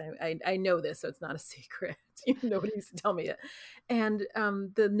strength. I know this, so it's not a secret. Nobody used to tell me it. And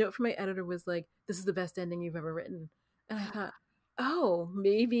the note from my editor was like, "This is the best ending you've ever written." And I thought, oh,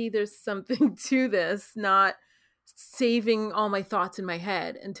 maybe there's something to this, not saving all my thoughts in my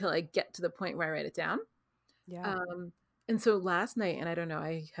head until I get to the point where I write it down. yeah, Um, and so last night, and I don't know,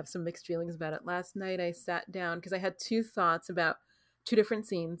 I have some mixed feelings about it. Last night I sat down because I had 2 thoughts about 2 different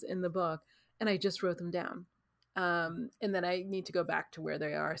scenes in the book, and I just wrote them down. And then I need to go back to where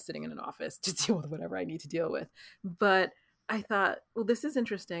they are, sitting in an office to deal with whatever I need to deal with. But I thought, well, this is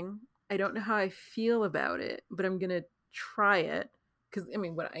interesting. I don't know how I feel about it, but I'm gonna try it because I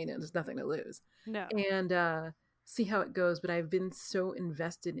mean, what I know, there's nothing to lose, no, and see how it goes. But I've been so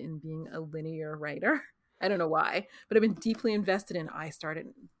invested in being a linear writer. I don't know why, but I've been deeply invested in. I started,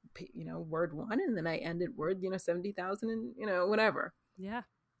 word 1, and then I ended word, 70,000, and whatever. yeah,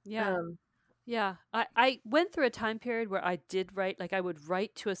 yeah. Um, Yeah, I went through a time period where I did write, like I would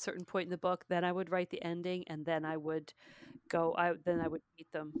write to a certain point in the book, then I would write the ending, and then I would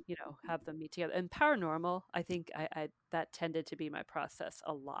meet them, have them meet together. And paranormal, I think I that tended to be my process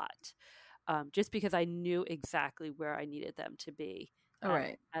a lot, just because I knew exactly where I needed them to be all at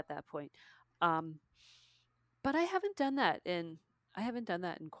right. at that point. Um, but I haven't done that in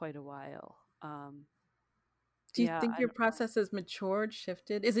quite a while. Do you Yeah, think I your don't know. process has matured,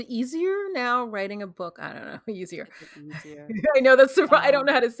 shifted? Is it easier now writing a book? I don't know, easier. Is it easier? I know that's the I don't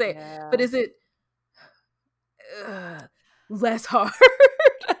know how to say it, but Yeah. is it uh, less hard?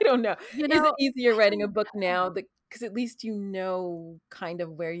 I don't know. You Is it know, easier I writing a don't book now know. that because at least you know kind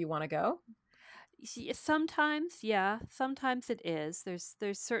of where you want to go? Sometimes, yeah, sometimes it is.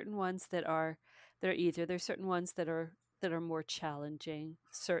 There's certain ones that are easier. There's certain ones that are more challenging,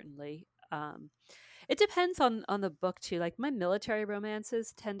 certainly. It depends on the book too. Like my military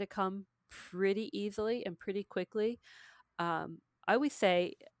romances tend to come pretty easily and pretty quickly. I always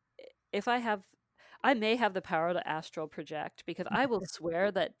say if I have I may have the power to astral project, because I will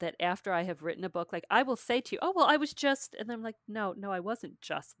swear that after I have written a book, like I will say to you, "Oh well, I was just," and I'm like, "No, no, I wasn't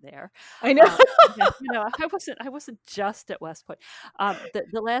just there." I know. Um, I wasn't just at West Point.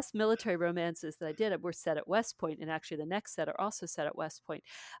 The last military romances that I did were set at West Point, and actually the next set are also set at West Point,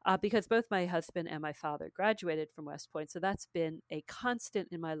 because both my husband and my father graduated from West Point, so that's been a constant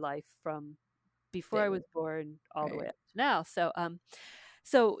in my life from before I Day, was born all the way right. up to now. So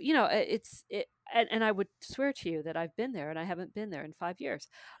and I would swear to you that I've been there, and I haven't been there in 5 years.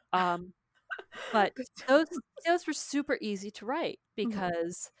 Um, but those were super easy to write, Mhm.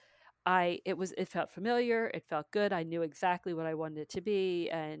 because it felt familiar, it felt good, I knew exactly what I wanted it to be,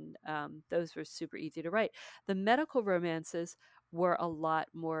 and those were super easy to write. The medical romances were a lot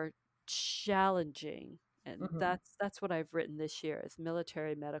more challenging, and Mhm. that's what I've written this year, is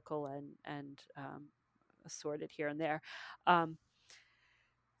military, medical, and assorted here and there. Um,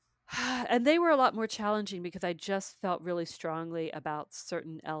 and they were a lot more challenging because I just felt really strongly about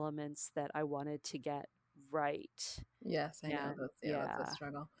certain elements that I wanted to get right. Yes, I know. And That's a yeah,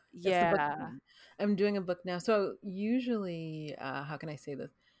 struggle. That's the book. yeah. I'm doing a book now. So usually, how can I say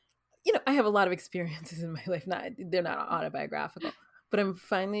this? I have a lot of experiences in my life. They're not autobiographical, but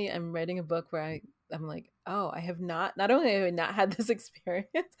I'm writing a book where I'm like, oh, I have not only have I not had this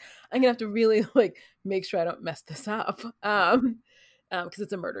experience, I'm gonna have to really like make sure I don't mess this up. Because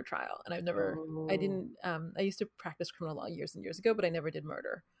it's a murder trial, and I Oh, didn't, I used to practice criminal law years and years ago, but I never did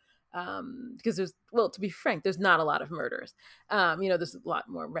murder. Because well, to be frank, there's not a lot of murders. There's a lot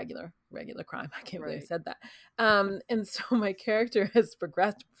more regular crime. I can't believe I right. said that. And so my character has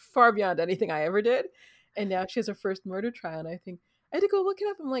progressed far beyond anything I ever did. And now she has her first murder trial. And I think I had to go look it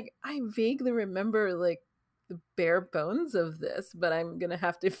up. I'm like, I vaguely remember like the bare bones of this, but I'm going to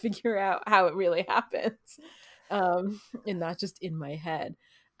have to figure out how it really happens. And not just in my head.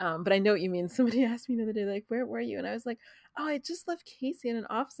 But I know what you mean. Somebody asked me the other day, like, where were you? And I was like, oh, I just left Casey in an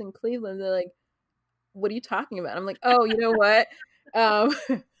office in Cleveland. They're like, what are you talking about? I'm like, oh, you know what? Um,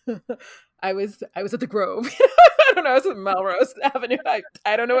 I was at the Grove. I don't know. I was at Melrose Avenue.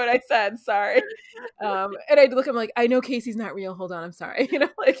 I don't know what I said. Sorry. And I look. I'm like, I know Casey's not real. Hold on. I'm sorry.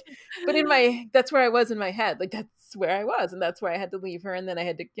 Like, but that's where I was in my head. Like that's where I was, and that's where I had to leave her, and then I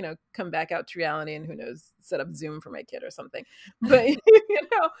had to, come back out to reality, and who knows, set up Zoom for my kid or something. But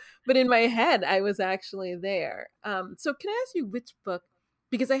but in my head, I was actually there. So can I ask you which book?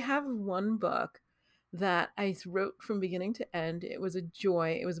 Because I have one book that I wrote from beginning to end. It was a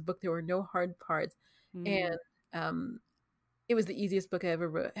joy. It was a book. There were no hard parts, and Mm. um, it was the easiest book I ever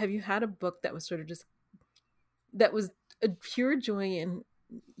wrote. Have you had a book that was sort of just that was a pure joy and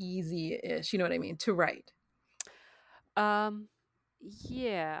easy-ish? You know what I mean, to write. Um,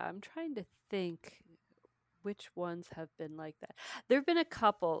 yeah, I'm trying to think which ones have been like that. There've been a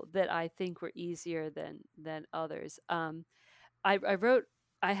couple that I think were easier than others. I wrote.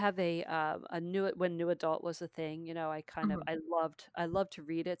 I have a new when New Adult was a thing. Mhm. I loved to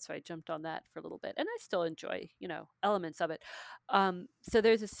read it, so I jumped on that for a little bit, and I still enjoy elements of it. So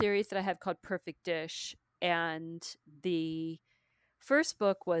there's a series that I have called Perfect Dish, and the first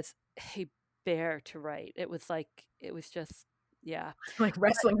book was a bear to write. It was just yeah. Like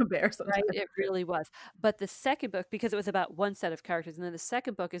wrestling a bear Right, sometimes. it really was. But the second book, because it was about one set of characters, and then the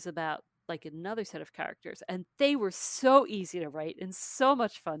second book is about like another set of characters, and they were so easy to write and so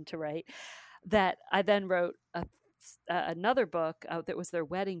much fun to write that I then wrote another book that was their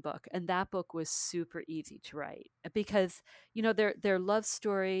wedding book, and that book was super easy to write because their love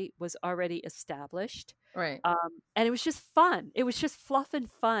story was already established, Right. and it was just fun. It was just fluff and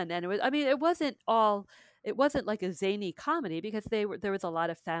fun, and it wasn't like a zany comedy because there was a lot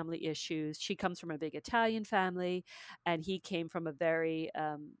of family issues. She comes from a big Italian family, and he came from a very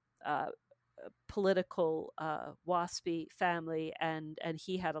uh, political waspy family, and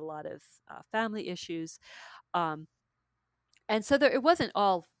he had a lot of family issues. Um, and so it wasn't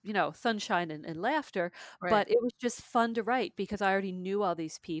all sunshine and laughter, Right. but it was just fun to write because I already knew all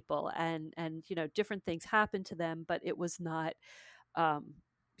these people, and different things happened to them, but it was not um,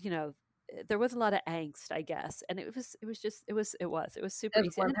 you know, there was a lot of angst, I guess, and it was super As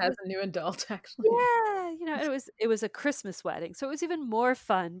easy, one and it has was a new adult, actually. yeah, and it was a Christmas wedding, so it was even more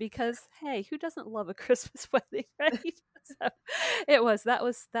fun because hey, who doesn't love a Christmas wedding, right? So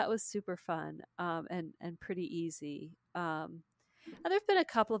that was super fun, and pretty easy. And there've been a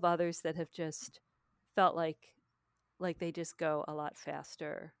couple of others that have just felt like they just go a lot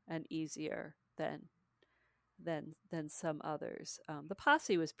faster and easier than some others. The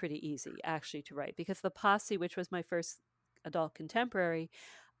Posse was pretty easy actually to write because the Posse, which was my first adult contemporary,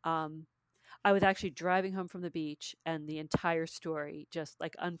 um, I was actually driving home from the beach and the entire story just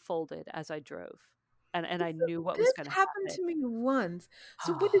like unfolded as I drove. and I So knew what was this going to happened happen. to me once.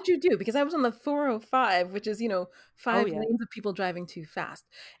 So what did Oh, you do? Because I was on the 405, which is, oh 5 yeah, lanes of people driving too fast.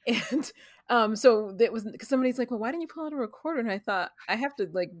 And so that was because somebody's like, well, why didn't you pull out a recorder? And I thought, I have to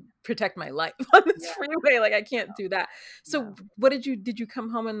like protect my life on this yeah, freeway. Like I can't do that. So no, what did you come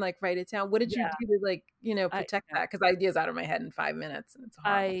home and like write it down? What did you yeah, do to like, I protect yeah. that? Because the idea's out of my head in 5 minutes and it's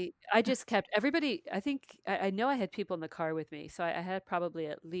horrible. I just kept everybody. I think I know I had people in the car with me, so I had probably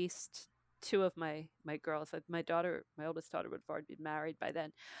at least two of my girls. Like my daughter, my oldest daughter, would have already been married by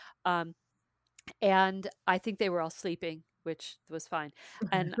then, um, and I think they were all sleeping, which was fine.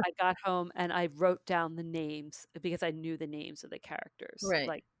 And I got home and I wrote down the names because I knew the names of the characters Right.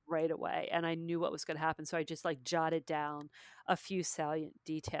 like right away, and I knew what was going to happen. So I just like jotted down a few salient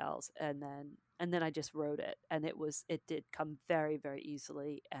details, and then I just wrote it, and it did come very very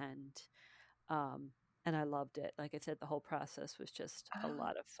easily, um, and I loved it. Like I said, the whole process was just a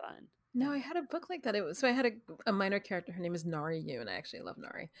lot of fun. No, I And had a book like that. It was so I had a minor character. Her name is Nari Yu, and I actually love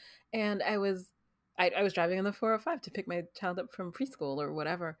Nari. And I was driving on the 405 to pick my child up from preschool or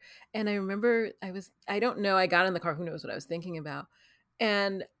whatever. And I remember I don't know, I got in the car, who knows what I was thinking about.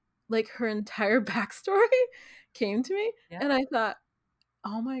 And like her entire backstory came to me, yeah, and I thought,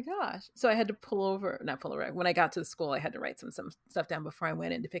 oh my gosh. So I had to not pull over. When I got to the school, I had to write some stuff down before I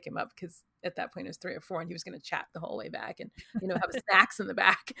went in to pick him up because at that point it was 3 or 4 and he was going to chat the whole way back and, have snacks in the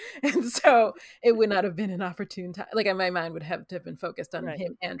back. And so it would not have been an opportune time. Like my mind would have to have been focused on right.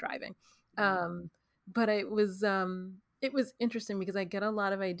 him and driving. Right. But it was interesting because I get a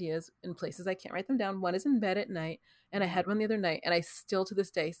lot of ideas in places I can't write them down. One is in bed at night. And I Mhm. had one the other night, and I still to this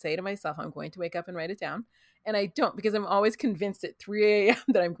day say to myself, I'm going to wake up and write it down. And I don't, because I'm always convinced at 3 a.m.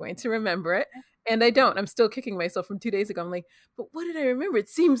 that I'm going to remember it. And I don't. I'm still kicking myself from 2 days ago. I'm like, but what did I remember? It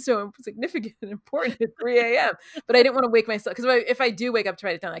seems so significant and important at 3 a.m. But I didn't want to wake myself, because if I do wake up to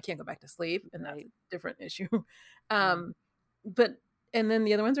write it down, I can't go back to sleep. And that's a Right. different issue. Right. Um, but, and then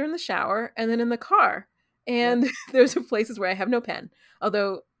the other ones are in the shower and then in the car. Yep. And there's places where I have no pen.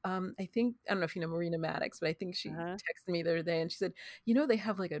 Although I don't know if you know Marina Maddox, but I think she Uh-huh. texted me the other day and she said, they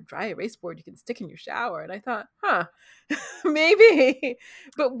have like a dry erase board you can stick in your shower. And I thought, huh, maybe.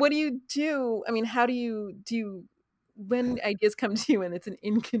 But what do you do? I mean, how do you, when ideas come to you and it's an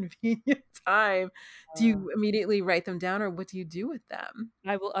inconvenient time, do Uh, you immediately write them down, or what do you do with them?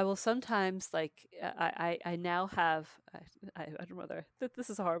 I will sometimes like I now have I don't know whether this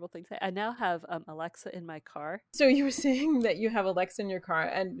is a horrible thing to say. I now have Alexa in my car. So you were saying that you have Alexa in your car,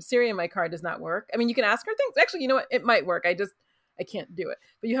 and Siri in my car does not work. I mean, you can ask her things. Actually, you know what? It might work. I can't do it.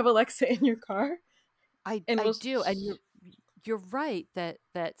 But you have Alexa in your car, and I do, and you're right that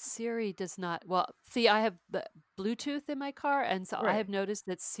Siri does not. Well, see, I have the Bluetooth in my car, and so I right. have noticed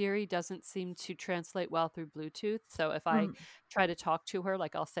that Siri doesn't seem to translate well through Bluetooth. So if I Mhm. try to talk to her,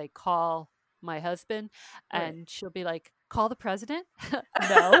 like I'll say, call my husband, Right. and she'll be like, call the president?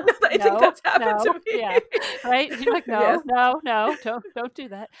 No, I think no, that's happened no. to me. Yeah. Right. You're like, Yes. no, no, no, don't do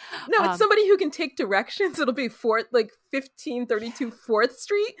that. No, it's Um, somebody who can take directions. It'll be like 1532 4th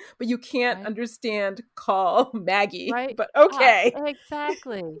Street, but you can't right. understand call Maggie. Right? But Ah, okay.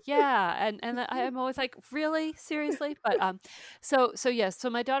 exactly. Yeah, and I'm always like, "Really? Seriously?" But, so yes, so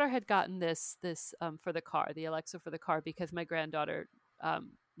my daughter had gotten this for the car, the Alexa for the car, because my granddaughter,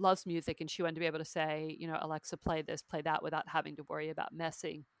 loves music, and she wanted to be able to say, "Alexa, play this, play that," without having to worry about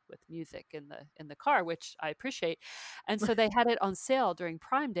messing with music in the car, which I appreciate. And so they had it on sale during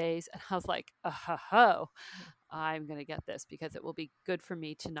Prime Days, and I was like, "Oh, ho, ho. I'm gonna get this because it will be good for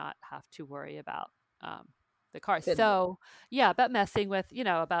me to not have to worry about um, the car." Fiddling. So yeah, about messing with,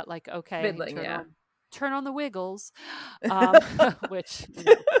 about like, okay, Fiddling, yeah. turn on the wiggles, um, which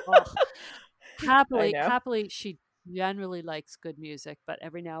ugh. I Happily, know. happily, she generally likes good music, but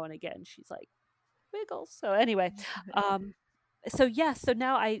every now and again she's like wiggles. So anyway, um, so yes, so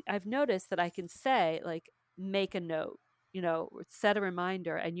now I've noticed that I can say like make a note, or set a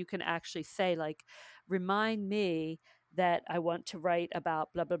reminder, and you can actually say like remind me that I want to write about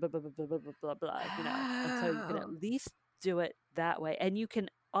blah blah blah blah blah blah blah blah blah blah, and so you can at Wow. least do it that way. And you can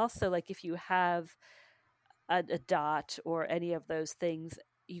also, like, if you have a dot or any of those things,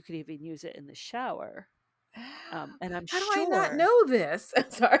 you could even use it in the shower. And I'm How do I not sure, know this? I'm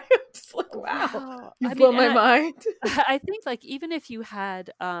sorry. I'm just like, wow, well, I you've mean, blown and my mind. I think like even if you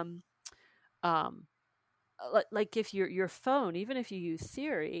had um like if your phone, even if you use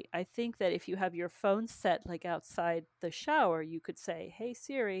Siri, I think that if you have your phone set like outside the shower, you could say, "Hey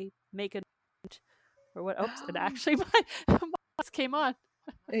Siri, make a," or what. Oops, and Oh, actually my boss came on.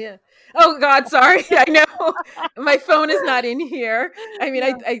 yeah. Oh God, sorry. I know my phone is not in here. I mean,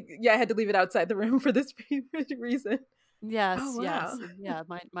 Yeah. yeah, I had to leave it outside the room for this reason. Oh, Yes, wow. yes, and yeah,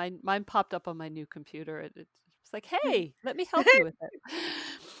 mine popped up on my new computer. It's like, hey, let me help you with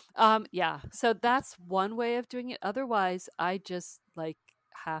it. Yeah, so that's one way of doing it. Otherwise, I just like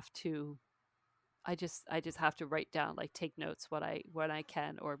have to. I just have to write down, like take notes what I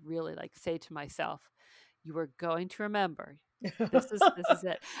can, or really like say to myself, you are going to remember. This is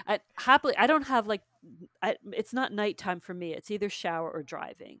it. And happily, I don't have like it's not nighttime for me. It's either shower or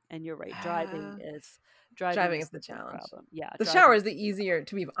driving. And you're right, Ah, driving driving is is the the big challenge. problem. Yeah, The shower driving. is the easier,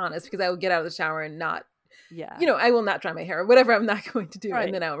 to be honest, because I will get out of the shower and not, Yeah. I will not dry my hair or whatever I'm not going to do. And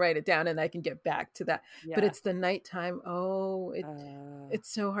Right. then I'll write it down and I can get back to that. But Yeah. it's the nighttime. Oh, Uh,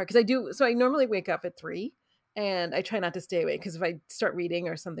 it's so hard because I do. So I normally wake up at 3 and I try not to stay awake because if I start reading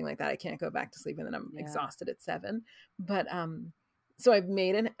or something like that, I can't go back to sleep and then I'm yeah. exhausted at 7. But, so I've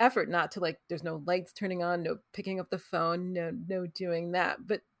made an effort not to, like, there's no lights turning on, no picking up the phone, no doing that.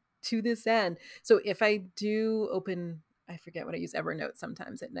 But to this end, so if I do open, I forget what I use, Evernote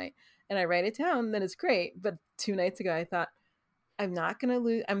sometimes at night, and I write it down, then it's great. But 2 nights ago, I thought, I'm not going to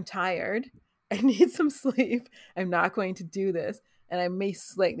lose. I'm tired. I need some sleep. I'm not going to do this. And I may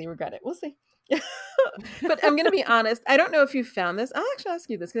slightly regret it. We'll see. But I'm going to be honest. I don't know if you found this. I'll actually ask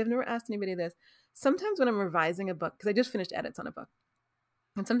you this because I've never asked anybody this. Sometimes when I'm revising a book, because I just finished edits on a book,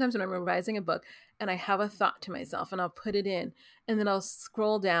 and sometimes when I'm revising a book and I have a thought to myself and I'll put it in and then I'll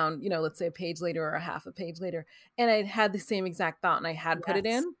scroll down, let's say a page later or a half a page later, and I had the same exact thought and I had put it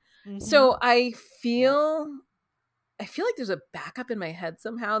Yes. in. Mm-hmm. So Yep. I feel like there's a backup in my head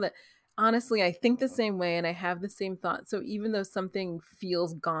somehow that honestly I think the same way and I have the same thought. So even though something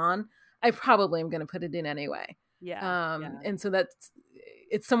feels gone, I probably am going to put it in anyway. Yeah. Yeah. And so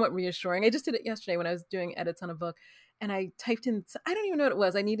it's somewhat reassuring. I just did it yesterday when I was doing edits on a book and I typed in, I don't even know what it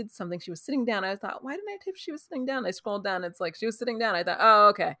was. I needed something. She was sitting down. I thought, why didn't I type she was sitting down? I scrolled down. It's like she was sitting down. I thought, oh,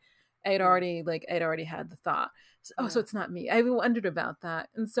 okay. Yeah. I'd already had the thought. So Yeah. it's not me. I wondered about that.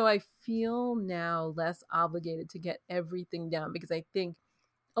 And so I feel now less obligated to get everything down because I think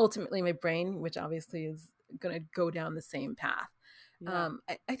ultimately my brain, which obviously is going to go down the same path. Yeah.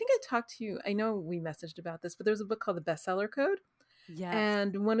 I think I talked to you, I know we messaged about this, but there's a book called The Bestseller Code. Yes.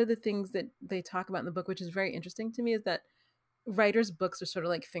 And one of the things that they talk about in the book, which is very interesting to me, is that writers' books are sort of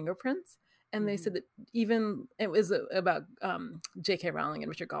like fingerprints. And they Mm-hmm. said that even it was about J.K. Rowling and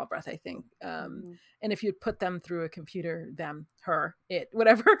Richard Galbraith, I think. Mm-hmm. And if you put them through a computer, them, her, it,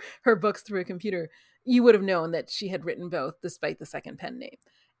 whatever, her books through a computer, you would have known that she had written both despite the second pen name.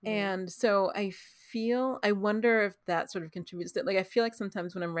 Right. And so I wonder if that sort of contributes to it. Like, I feel like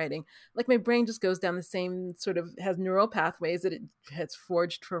sometimes when I'm writing, like my brain just goes down the same sort of, has neural pathways that it has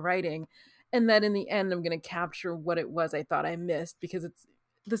forged for writing. And that in the end, I'm going to capture what it was I thought I missed because it's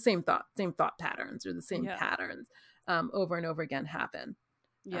the same thought patterns or the same Yeah. patterns over and over again happen.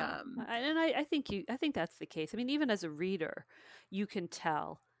 Yeah. Um, And I think that's the case. I mean, even as a reader, you can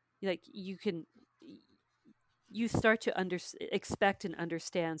tell, like you start to expect and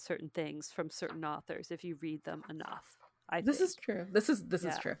understand certain things from certain authors if you read them enough, I this is think. true. This is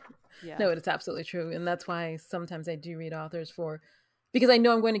Yeah. true. Yeah. No, it's absolutely true, and that's why sometimes I do read authors for because I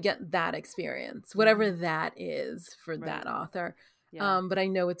know I'm going to get that experience, whatever Mm-hmm. that is for that Right. author. Yeah. But I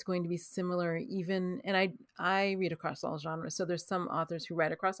know it's going to be similar, even, and I read across all genres. So there's some authors who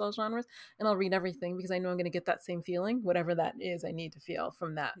write across all genres, and I'll read everything because I know I'm going to get that same feeling, whatever that is I need to feel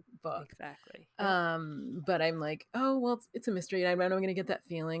from that book. Exactly. Yep. But I'm like, oh well, it's a mystery, and I know I'm gonna get that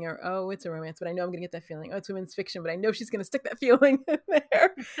feeling, or oh, it's a romance, but I know I'm gonna get that feeling. Oh, it's women's fiction, but I know she's gonna stick that feeling in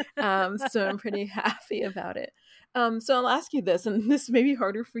there. So I'm pretty happy about it. So I'll ask you this, and this may be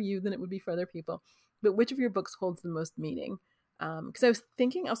harder for you than it would be for other people, but which of your books holds the most meaning? Because I was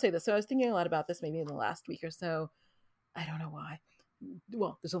thinking, I'll say this. So I was thinking a lot about this maybe in the last week or so. I don't know why.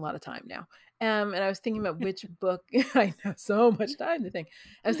 Well, there's a lot of time now. And I was thinking about which book I know so much time to think.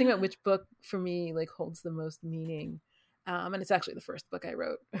 I was thinking about which book for me like holds the most meaning. And it's actually the first book I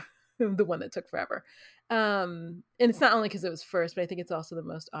wrote, the one that took forever. And it's not only because it was first, but I think it's also the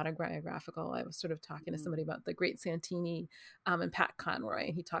most autobiographical. I was sort of talking to Mm. somebody about the great Santini and Pat Conroy,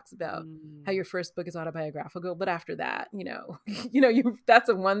 and he talks about how Mm. your first book is autobiographical, but after that, you that's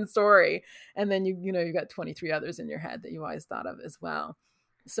a one story, and then you got 23 others in your head that you always thought of as well.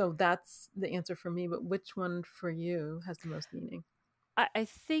 So that's the answer for me, but which one for you has the most meaning? I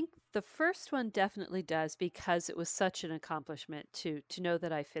think the first one definitely does because it was such an accomplishment to know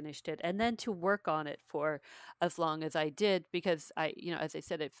that I finished it and then to work on it for as long as I did because I, as I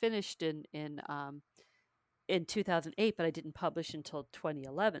said, it finished in 2008, but I didn't publish until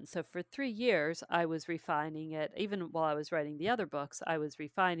 2011. So for 3 years, I was refining it. Even while I was writing the other books, I was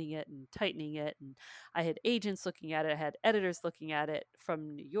refining it and tightening it. And I had agents looking at it, I had editors looking at it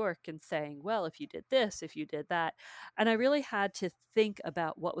from New York and saying, well, if you did this, if you did that. And I really had to think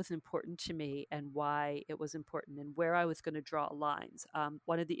about what was important to me and why it was important and where I was going to draw lines.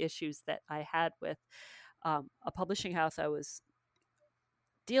 One of the issues that I had with a publishing house I was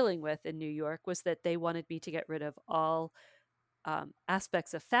dealing with in New York was that they wanted me to get rid of all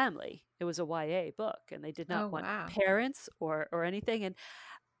aspects of family. It was a YA book, and they did not Oh, want wow. parents or anything. It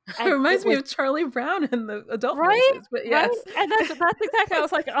And it reminds me was of Charlie Brown and the adult right, voices, but right, yes. and that's exactly. I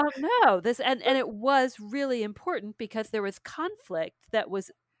was like, oh no, this, and it was really important because there was conflict that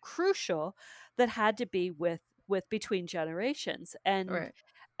was crucial that had to be with between generations, Right.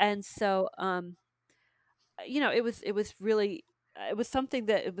 and so it was really it was something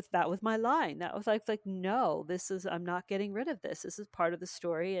that that was my line. That was like no, this is I'm not getting rid of this. This is part of the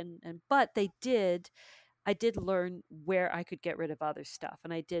story, and but they did I did learn where I could get rid of other stuff,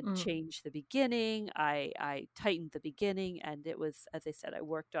 and I did Mm, change the beginning. I tightened the beginning, and it was, as I said, I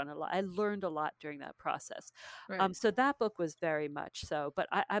worked on a lot. I learned a lot during that process. right. So that book was very much so. But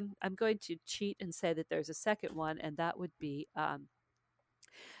I'm going to cheat and say that there's a second one, and that would be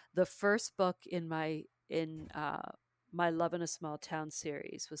the first book in my Love in a Small Town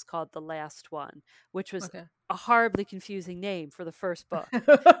series was called The Last One, which was Okay. a horribly confusing name for the first book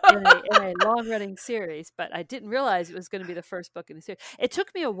in a long running series, but I didn't realize it was going to be the first book in the series. It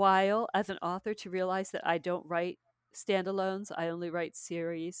took me a while as an author to realize that I don't write standalones. I only write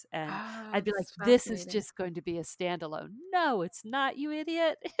series. And Ah, I'd be like, that's this is fascinating. just going to be a standalone. No, it's not, you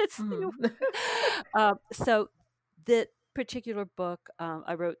idiot. It's you. Mhm. So that particular book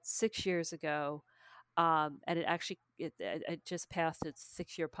I wrote 6 years ago, and it actually it just passed its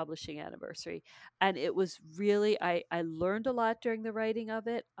 6 year publishing anniversary, and it was really I learned a lot during the writing of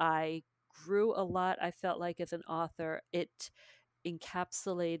it. I grew a lot. I felt like as an author, it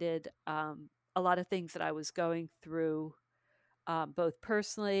encapsulated a lot of things that I was going through, both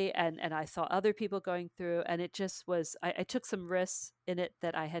personally and I saw other people going through, and it just was I took some risks in it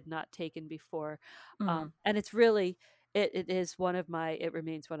that I had not taken before, Mhm. and it's really it is one of my it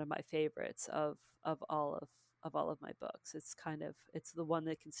remains one of my favorites of all of my books. It's kind of it's the one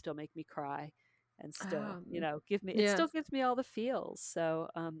that can still make me cry and still Ah, give me it still yes. gives me all the feels. So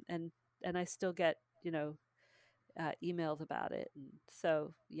and I still get emails about it, and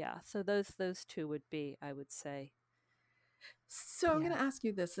so yeah, so those two would be, I would say. So I'm Yeah. going to ask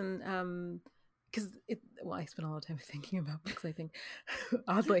you this, and because well, I spend a lot of time thinking about books, I think,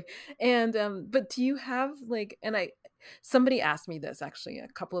 oddly. And but do you have like, and somebody asked me this actually a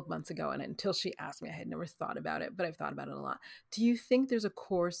couple of months ago, and until she asked me, I had never thought about it, but I've thought about it a lot. Do you think there's a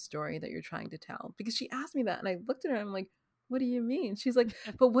core story that you're trying to tell? Because she asked me that, and I looked at her, and I'm like, what do you mean? She's like,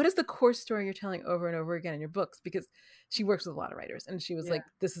 but what is the core story you're telling over and over again in your books? Because she works with a lot of writers, and she was Yeah. like,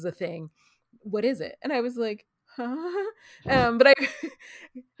 this is a thing. What is it? And I was like, huh? But I,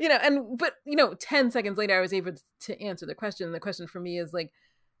 but 10 seconds later, I was able to answer the question. The question for me is like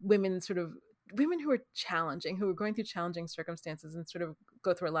women who are challenging, who are going through challenging circumstances and sort of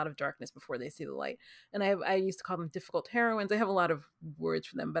go through a lot of darkness before they see the light. And I used to call them difficult heroines. I have a lot of words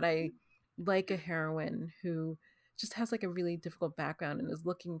for them, but I like a heroine who just has like a really difficult background and is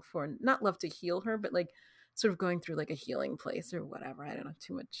looking for not love to heal her, but like sort of going through like a healing place or whatever. I don't know,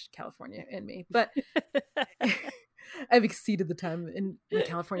 too much California in me, but I've exceeded the time in my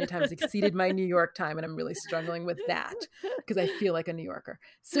California time has exceeded my New York time, and I'm really struggling with that because I feel like a New Yorker.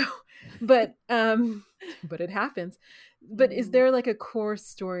 So, but but it happens. But is Mm. there like a core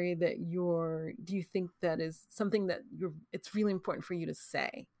story that do you think that is something that it's really important for you to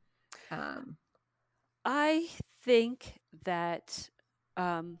say? Um, I think that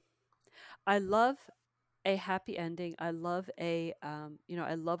um, I love a happy ending. I love I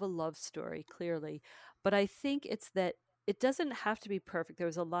love a love story, clearly, but I think it's that it doesn't have to be perfect. There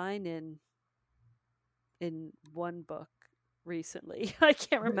was a line in one book recently. I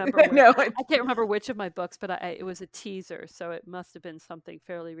can't remember where. no, I can't remember which of my books, but it was a teaser, so it must have been something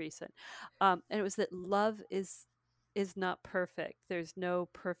fairly recent. And it was that love is not perfect. There's no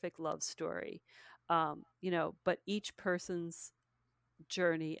perfect love story. But each person's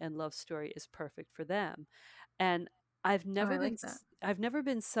journey and love story is perfect for them. And oh, I like that. I've never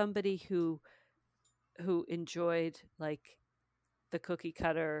been somebody who enjoyed like the cookie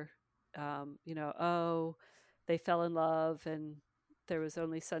cutter, oh, they fell in love and there was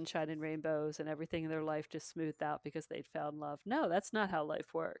only sunshine and rainbows and everything in their life just smoothed out because they'd found love. No, that's not how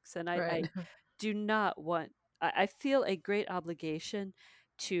life works. And Right. I do not want, I feel a great obligation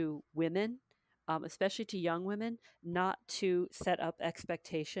to women especially to young women, not to set up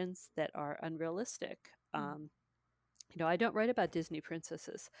expectations that are unrealistic. I don't write about Disney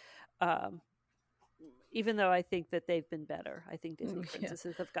princesses. Um, Even though I think that they've been better. I think Disney Yeah,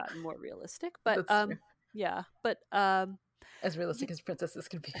 princesses have gotten more realistic. But that's true. yeah, but As y- realistic as princesses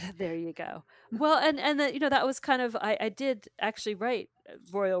can be. there you go. Well, and that that was kind of I did actually write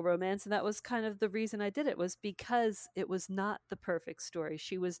royal romance, and that was kind of the reason I did it, was because it was not the perfect story.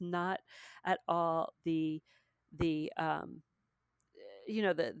 She was not at all the the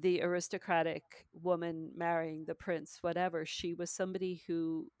aristocratic woman marrying the prince, whatever. She was somebody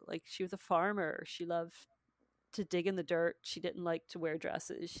who, like, she was a farmer. She loved to dig in the dirt. She didn't like to wear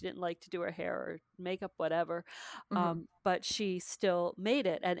dresses. She didn't like to do her hair or makeup, whatever. Hmm. But she still made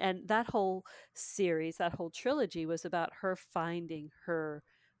it. And that whole series, that whole trilogy, was about her finding her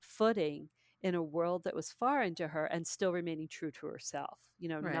footing in a world that was foreign to her and still remaining true to herself.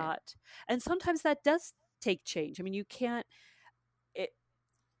 Right. Not. And sometimes that does take change. I mean, you can't. It,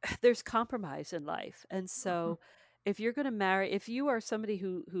 there's compromise in life, and Mhm. so if you are somebody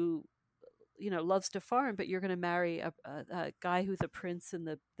who loves to farm, but you're going to marry a guy who's a prince in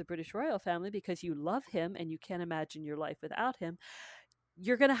the British royal family because you love him and you can't imagine your life without him,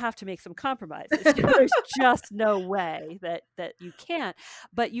 you're going to have to make some compromises. There's just no way that you can't,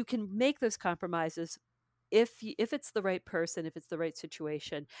 but you can make those compromises if it's the right person, if it's the right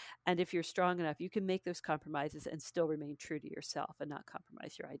situation, and if you're strong enough, you can make those compromises and still remain true to yourself and not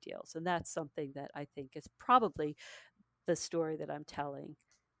compromise your ideals. And that's something that I think is probably the story that I'm telling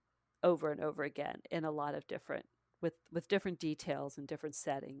over and over again in a lot of different with different details and different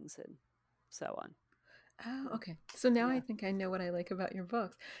settings and so on. Oh, Yeah. okay. So now I Yeah. think I know what I like about your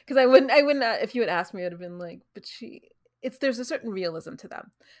books. Because I wouldn't, if you had asked me, I'd have been like, but there's a certain realism to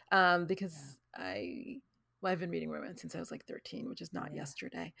them. Yeah. Because well, I've been reading romance since I was like 13, which is not Yeah.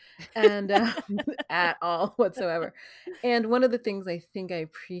 yesterday, and at all whatsoever. And one of the things I think I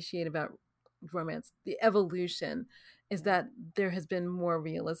appreciate about romance, the evolution, is Yeah. that there has been more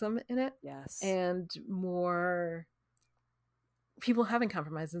realism in it Yes. and more people having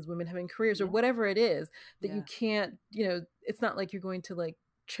compromises, women having careers, or Yeah. whatever it is that you Yeah. can't, it's not like you're going to like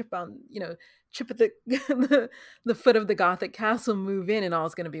trip at the the foot of the Gothic castle, move in, and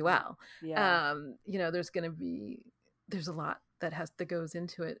all's going to be Yeah. well. Yeah. There's a lot that goes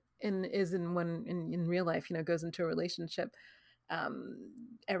into it, and is in real life, goes into a relationship. Um,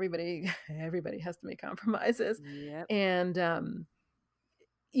 everybody has to make compromises, Yep. and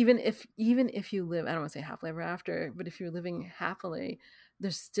even if you live, I don't want to say happily ever after, but if you're living happily,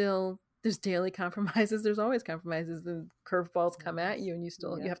 there's daily compromises. There's always compromises, and curveballs come at Always. you, and you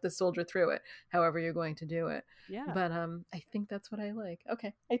Yep. have to soldier through it, however you're going to do it. Yeah. But I think that's what I like.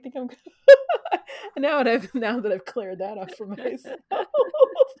 Okay, I think I'm now that I've cleared that up for myself.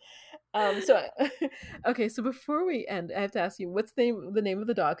 Okay, so before we end, I have to ask you, what's the name of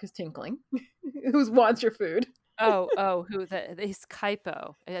the dog who's tinkling, who wants your food? Oh, who he's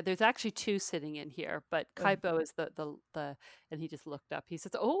Kaipo. There's actually two sitting in here, but Oh, Kaipo is the and he just looked up. He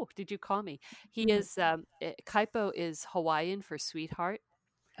says, "Oh, did you call me?" He mhm. is Kaipo is Hawaiian for sweetheart,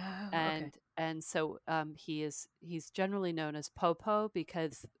 Oh, okay. and so he's generally known as Popo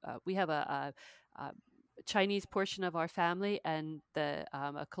because we have a Chinese portion of our family, and the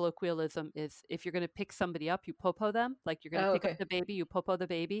a colloquialism is, if you're going to pick somebody up, you popo them. Like, you're going to Oh, pick up okay. the baby, you popo the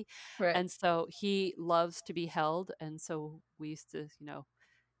baby. Right. And so he loves to be held, and so we used to,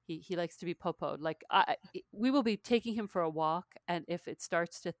 he likes to be popoed. Like, we will be taking him for a walk, and if it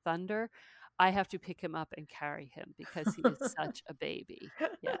starts to thunder, I have to pick him up and carry him because he is such a baby.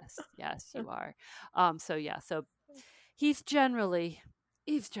 Yes, yes, you are. So yeah, so he's generally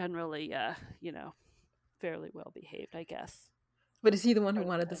he's generally fairly well behaved, I guess. But is he the one who Part of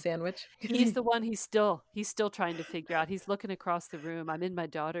wanted the the time. sandwich? Is He's he? the one, he's still trying to figure out. He's looking across the room. I'm in my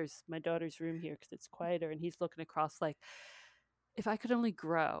daughter's room here because it's quieter, and he's looking across like, if I could only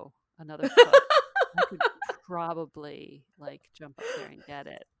grow another foot, I could probably like jump up there and get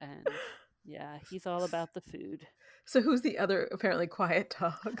it. And yeah, he's all about the food. So who's the other apparently quiet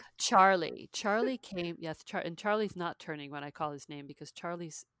dog? Charlie came, yes, and Charlie's not turning when I call his name because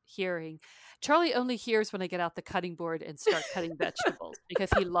Charlie only hears when I get out the cutting board and start cutting vegetables because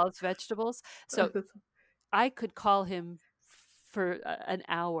he loves vegetables. Oh, So that's I could call him for an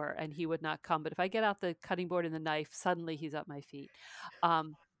hour and he would not come. But if I get out the cutting board and the knife, suddenly he's at my feet.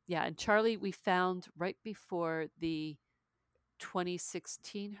 Um, yeah, and Charlie we found right before the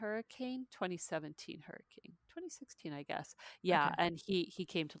 2016 hurricane, 2017 hurricane, 2016, I guess. Yeah, okay. and he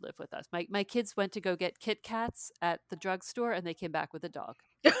came to live with us. My kids went to go get Kit Kats at the drugstore, and they came back with a dog.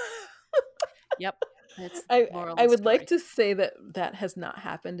 Yep. That's the I moral of I the would like story. to say that that has not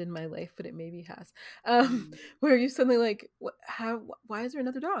happened in my life, but it maybe has. Mm. Where you suddenly like, what? How? Why is there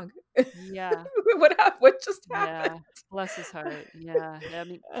another dog? Yeah. What happened? What just happened? Yeah. Bless his heart. Yeah. I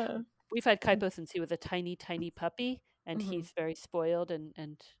mean, Uh, we've had Kaipo since he was a tiny, tiny puppy, and mhm. he's very spoiled and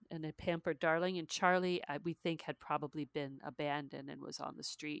a pampered darling. And Charlie, we think, had probably been abandoned and was on the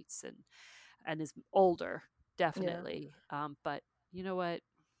streets and is older, Yeah, definitely. But you know what?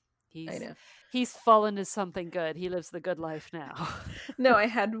 I He's know. he's fallen to something good. He lives the good life now. No, I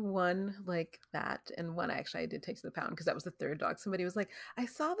had one like that, and one actually I did take to the pound because that was the third dog. Somebody was like, "I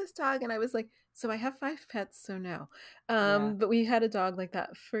saw this dog," and I was like, "So I have 5 pets, so no." Yeah. But we had a dog like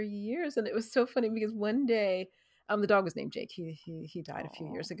that for years, and it was so funny because one day, the dog was named Jake. He died a few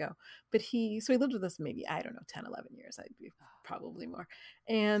Oh. years ago, but he lived with us maybe I don't know 10, 11 years. I'd be probably more,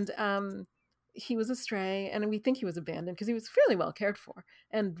 and he was a stray, and we think he was abandoned because he was fairly well cared for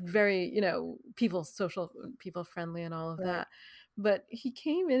and very people friendly and all of Right. that, but he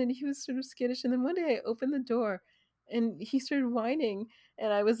came in and he was sort of skittish. And then one day I opened the door and he started whining.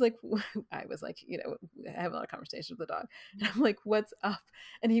 And I was like, I have a lot of conversations with the dog. And I'm like, what's up?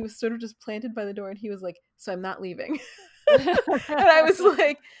 And he was sort of just planted by the door and he was like, so I'm not leaving. And I was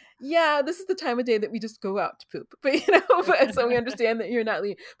like, yeah, this is the time of day that we just go out to poop. But so we understand that you're not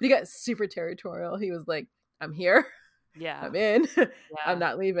leaving. But he got super territorial. He was like, I'm here. Yeah. I'm in. I'm Yeah.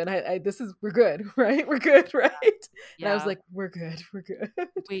 not leaving. We're good, right? We're good, right? And I was Yeah. like, we're good. We're good.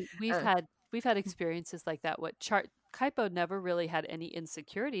 We we've Uh, had we've had experiences like that. What Kaipo never really had any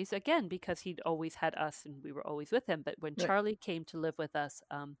insecurities, again, because he'd always had us and we were always with him. But when right. Charlie came to live with us,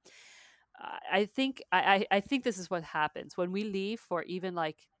 I think this is what happens when we leave for even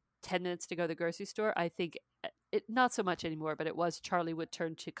like 10 minutes to go to the grocery store. I think it not so much anymore, but it was Charlie would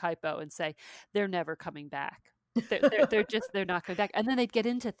turn to Kaipo and say, "They're never coming back. They're not coming back." And then they'd get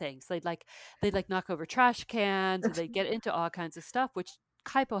into things. They'd like knock over trash cans, and they'd get into all kinds of stuff, which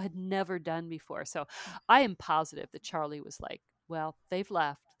Kaipo had never done before. So I am positive that Charlie was like, "Well, they've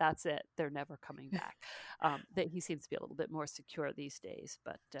left. That's it. They're never coming back." That he seems to be a little bit more secure these days,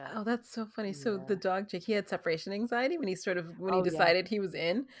 but Oh, that's so funny. So the yeah. dog Jake, he had separation anxiety when he Oh yeah. decided he was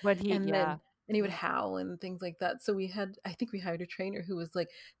in, When he and yeah. then and he would Yeah. howl and things like that. So I think we hired a trainer who was like,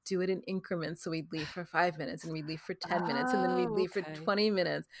 do it in increments. So we'd leave for 5 minutes, and we'd leave for 10 minutes, and then we'd Oh, leave for okay. 20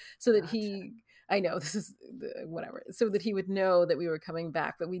 minutes, so that Gotcha. I know this is whatever, so that he would know that we were coming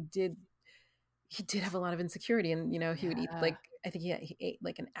back. But he did have a lot of insecurity, and he would eat Yeah. like I think he ate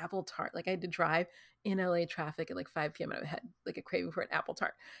like an apple tart. Like I had to drive in LA traffic at like 5 p.m. and I had like a craving for an apple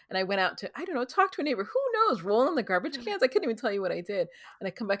tart. And I went out to, I don't know, talk to a neighbor. Who knows? Roll in the garbage cans. I couldn't even tell you what I did. And I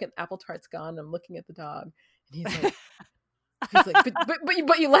come back and apple tart's gone. And I'm looking at the dog and he's like,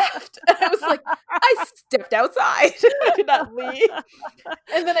 but you left. And I was like, I stepped outside. I did not leave.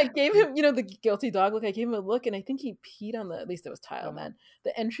 And then I gave him, the guilty dog look. I gave him a look, and I think he peed on at least it was tile Oh. then,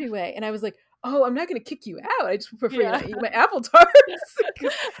 the entryway. And I was like, oh, I'm not going to kick you out. I just prefer you Yeah. not eat my apple tarts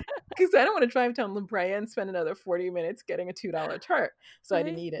because I don't want to drive down La Brea and spend another 40 minutes getting a $2 tart. So I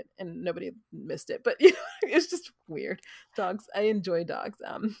didn't Right? eat it, and nobody missed it. But it's just weird. Dogs, I enjoy dogs.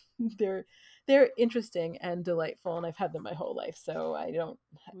 They're interesting and delightful, and I've had them my whole life. So I don't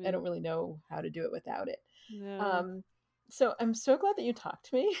Yeah. really know how to do it without it. No. Um, so I'm so glad that you talked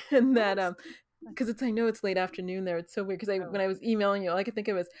to me and that Yes. because I know it's late afternoon there. It's so weird because Oh. when I was emailing you, all I could think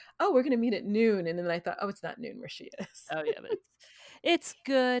of was, oh, we're gonna meet at noon, and then I thought, oh, it's not noon where she is. Oh yeah, but it's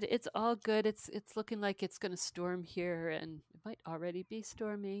good. It's all good. It's looking like it's going to storm here, and it might already be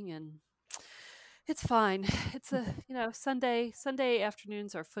storming, and it's fine. It's a Sunday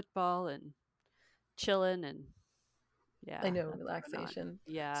afternoons are football and chilling, and I yeah, know, that's going on. relaxation.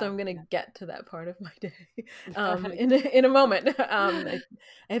 So Yeah, I'm gonna yeah. get to that part of my day in a moment. I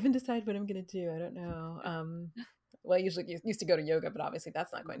haven't decided what I'm gonna do. I don't know. Well, I usually used to go to yoga, but obviously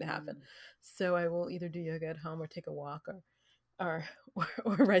that's not going to happen. Mm. So I will either do yoga at home or take a walk or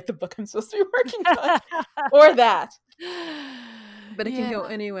or write the book I'm supposed to be working on or that. But it can Yeah, go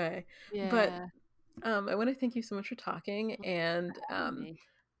anyway. But yeah. I want to thank you so much for talking, and Having me.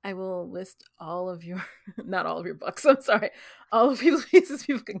 I will list all of your, not all of your books. I'm sorry, all of the places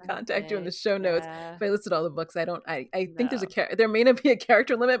people can contact you in the Okay. show notes. Yeah. If I listed all the books, I don't. I think No. there may not be a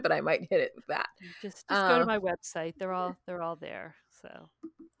character limit, but I might hit it with that. Just go to Uh, my website. They're all there. So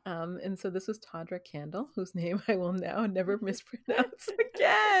and so this was Tawdra Kandle, whose name I will now never mispronounce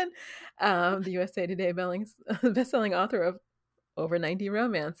again. The USA Today best-selling author of over 90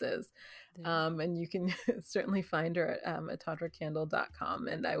 romances. there you go. And you can certainly find her at tawdrakandle.com,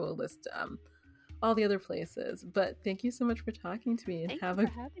 and I will list all the other places. But thank you so much for talking to me, and Thank you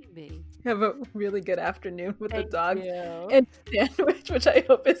for having me. have a really good afternoon with the Thank dogs you. and sandwich, which I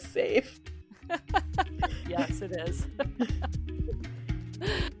hope is safe. Yes, it is.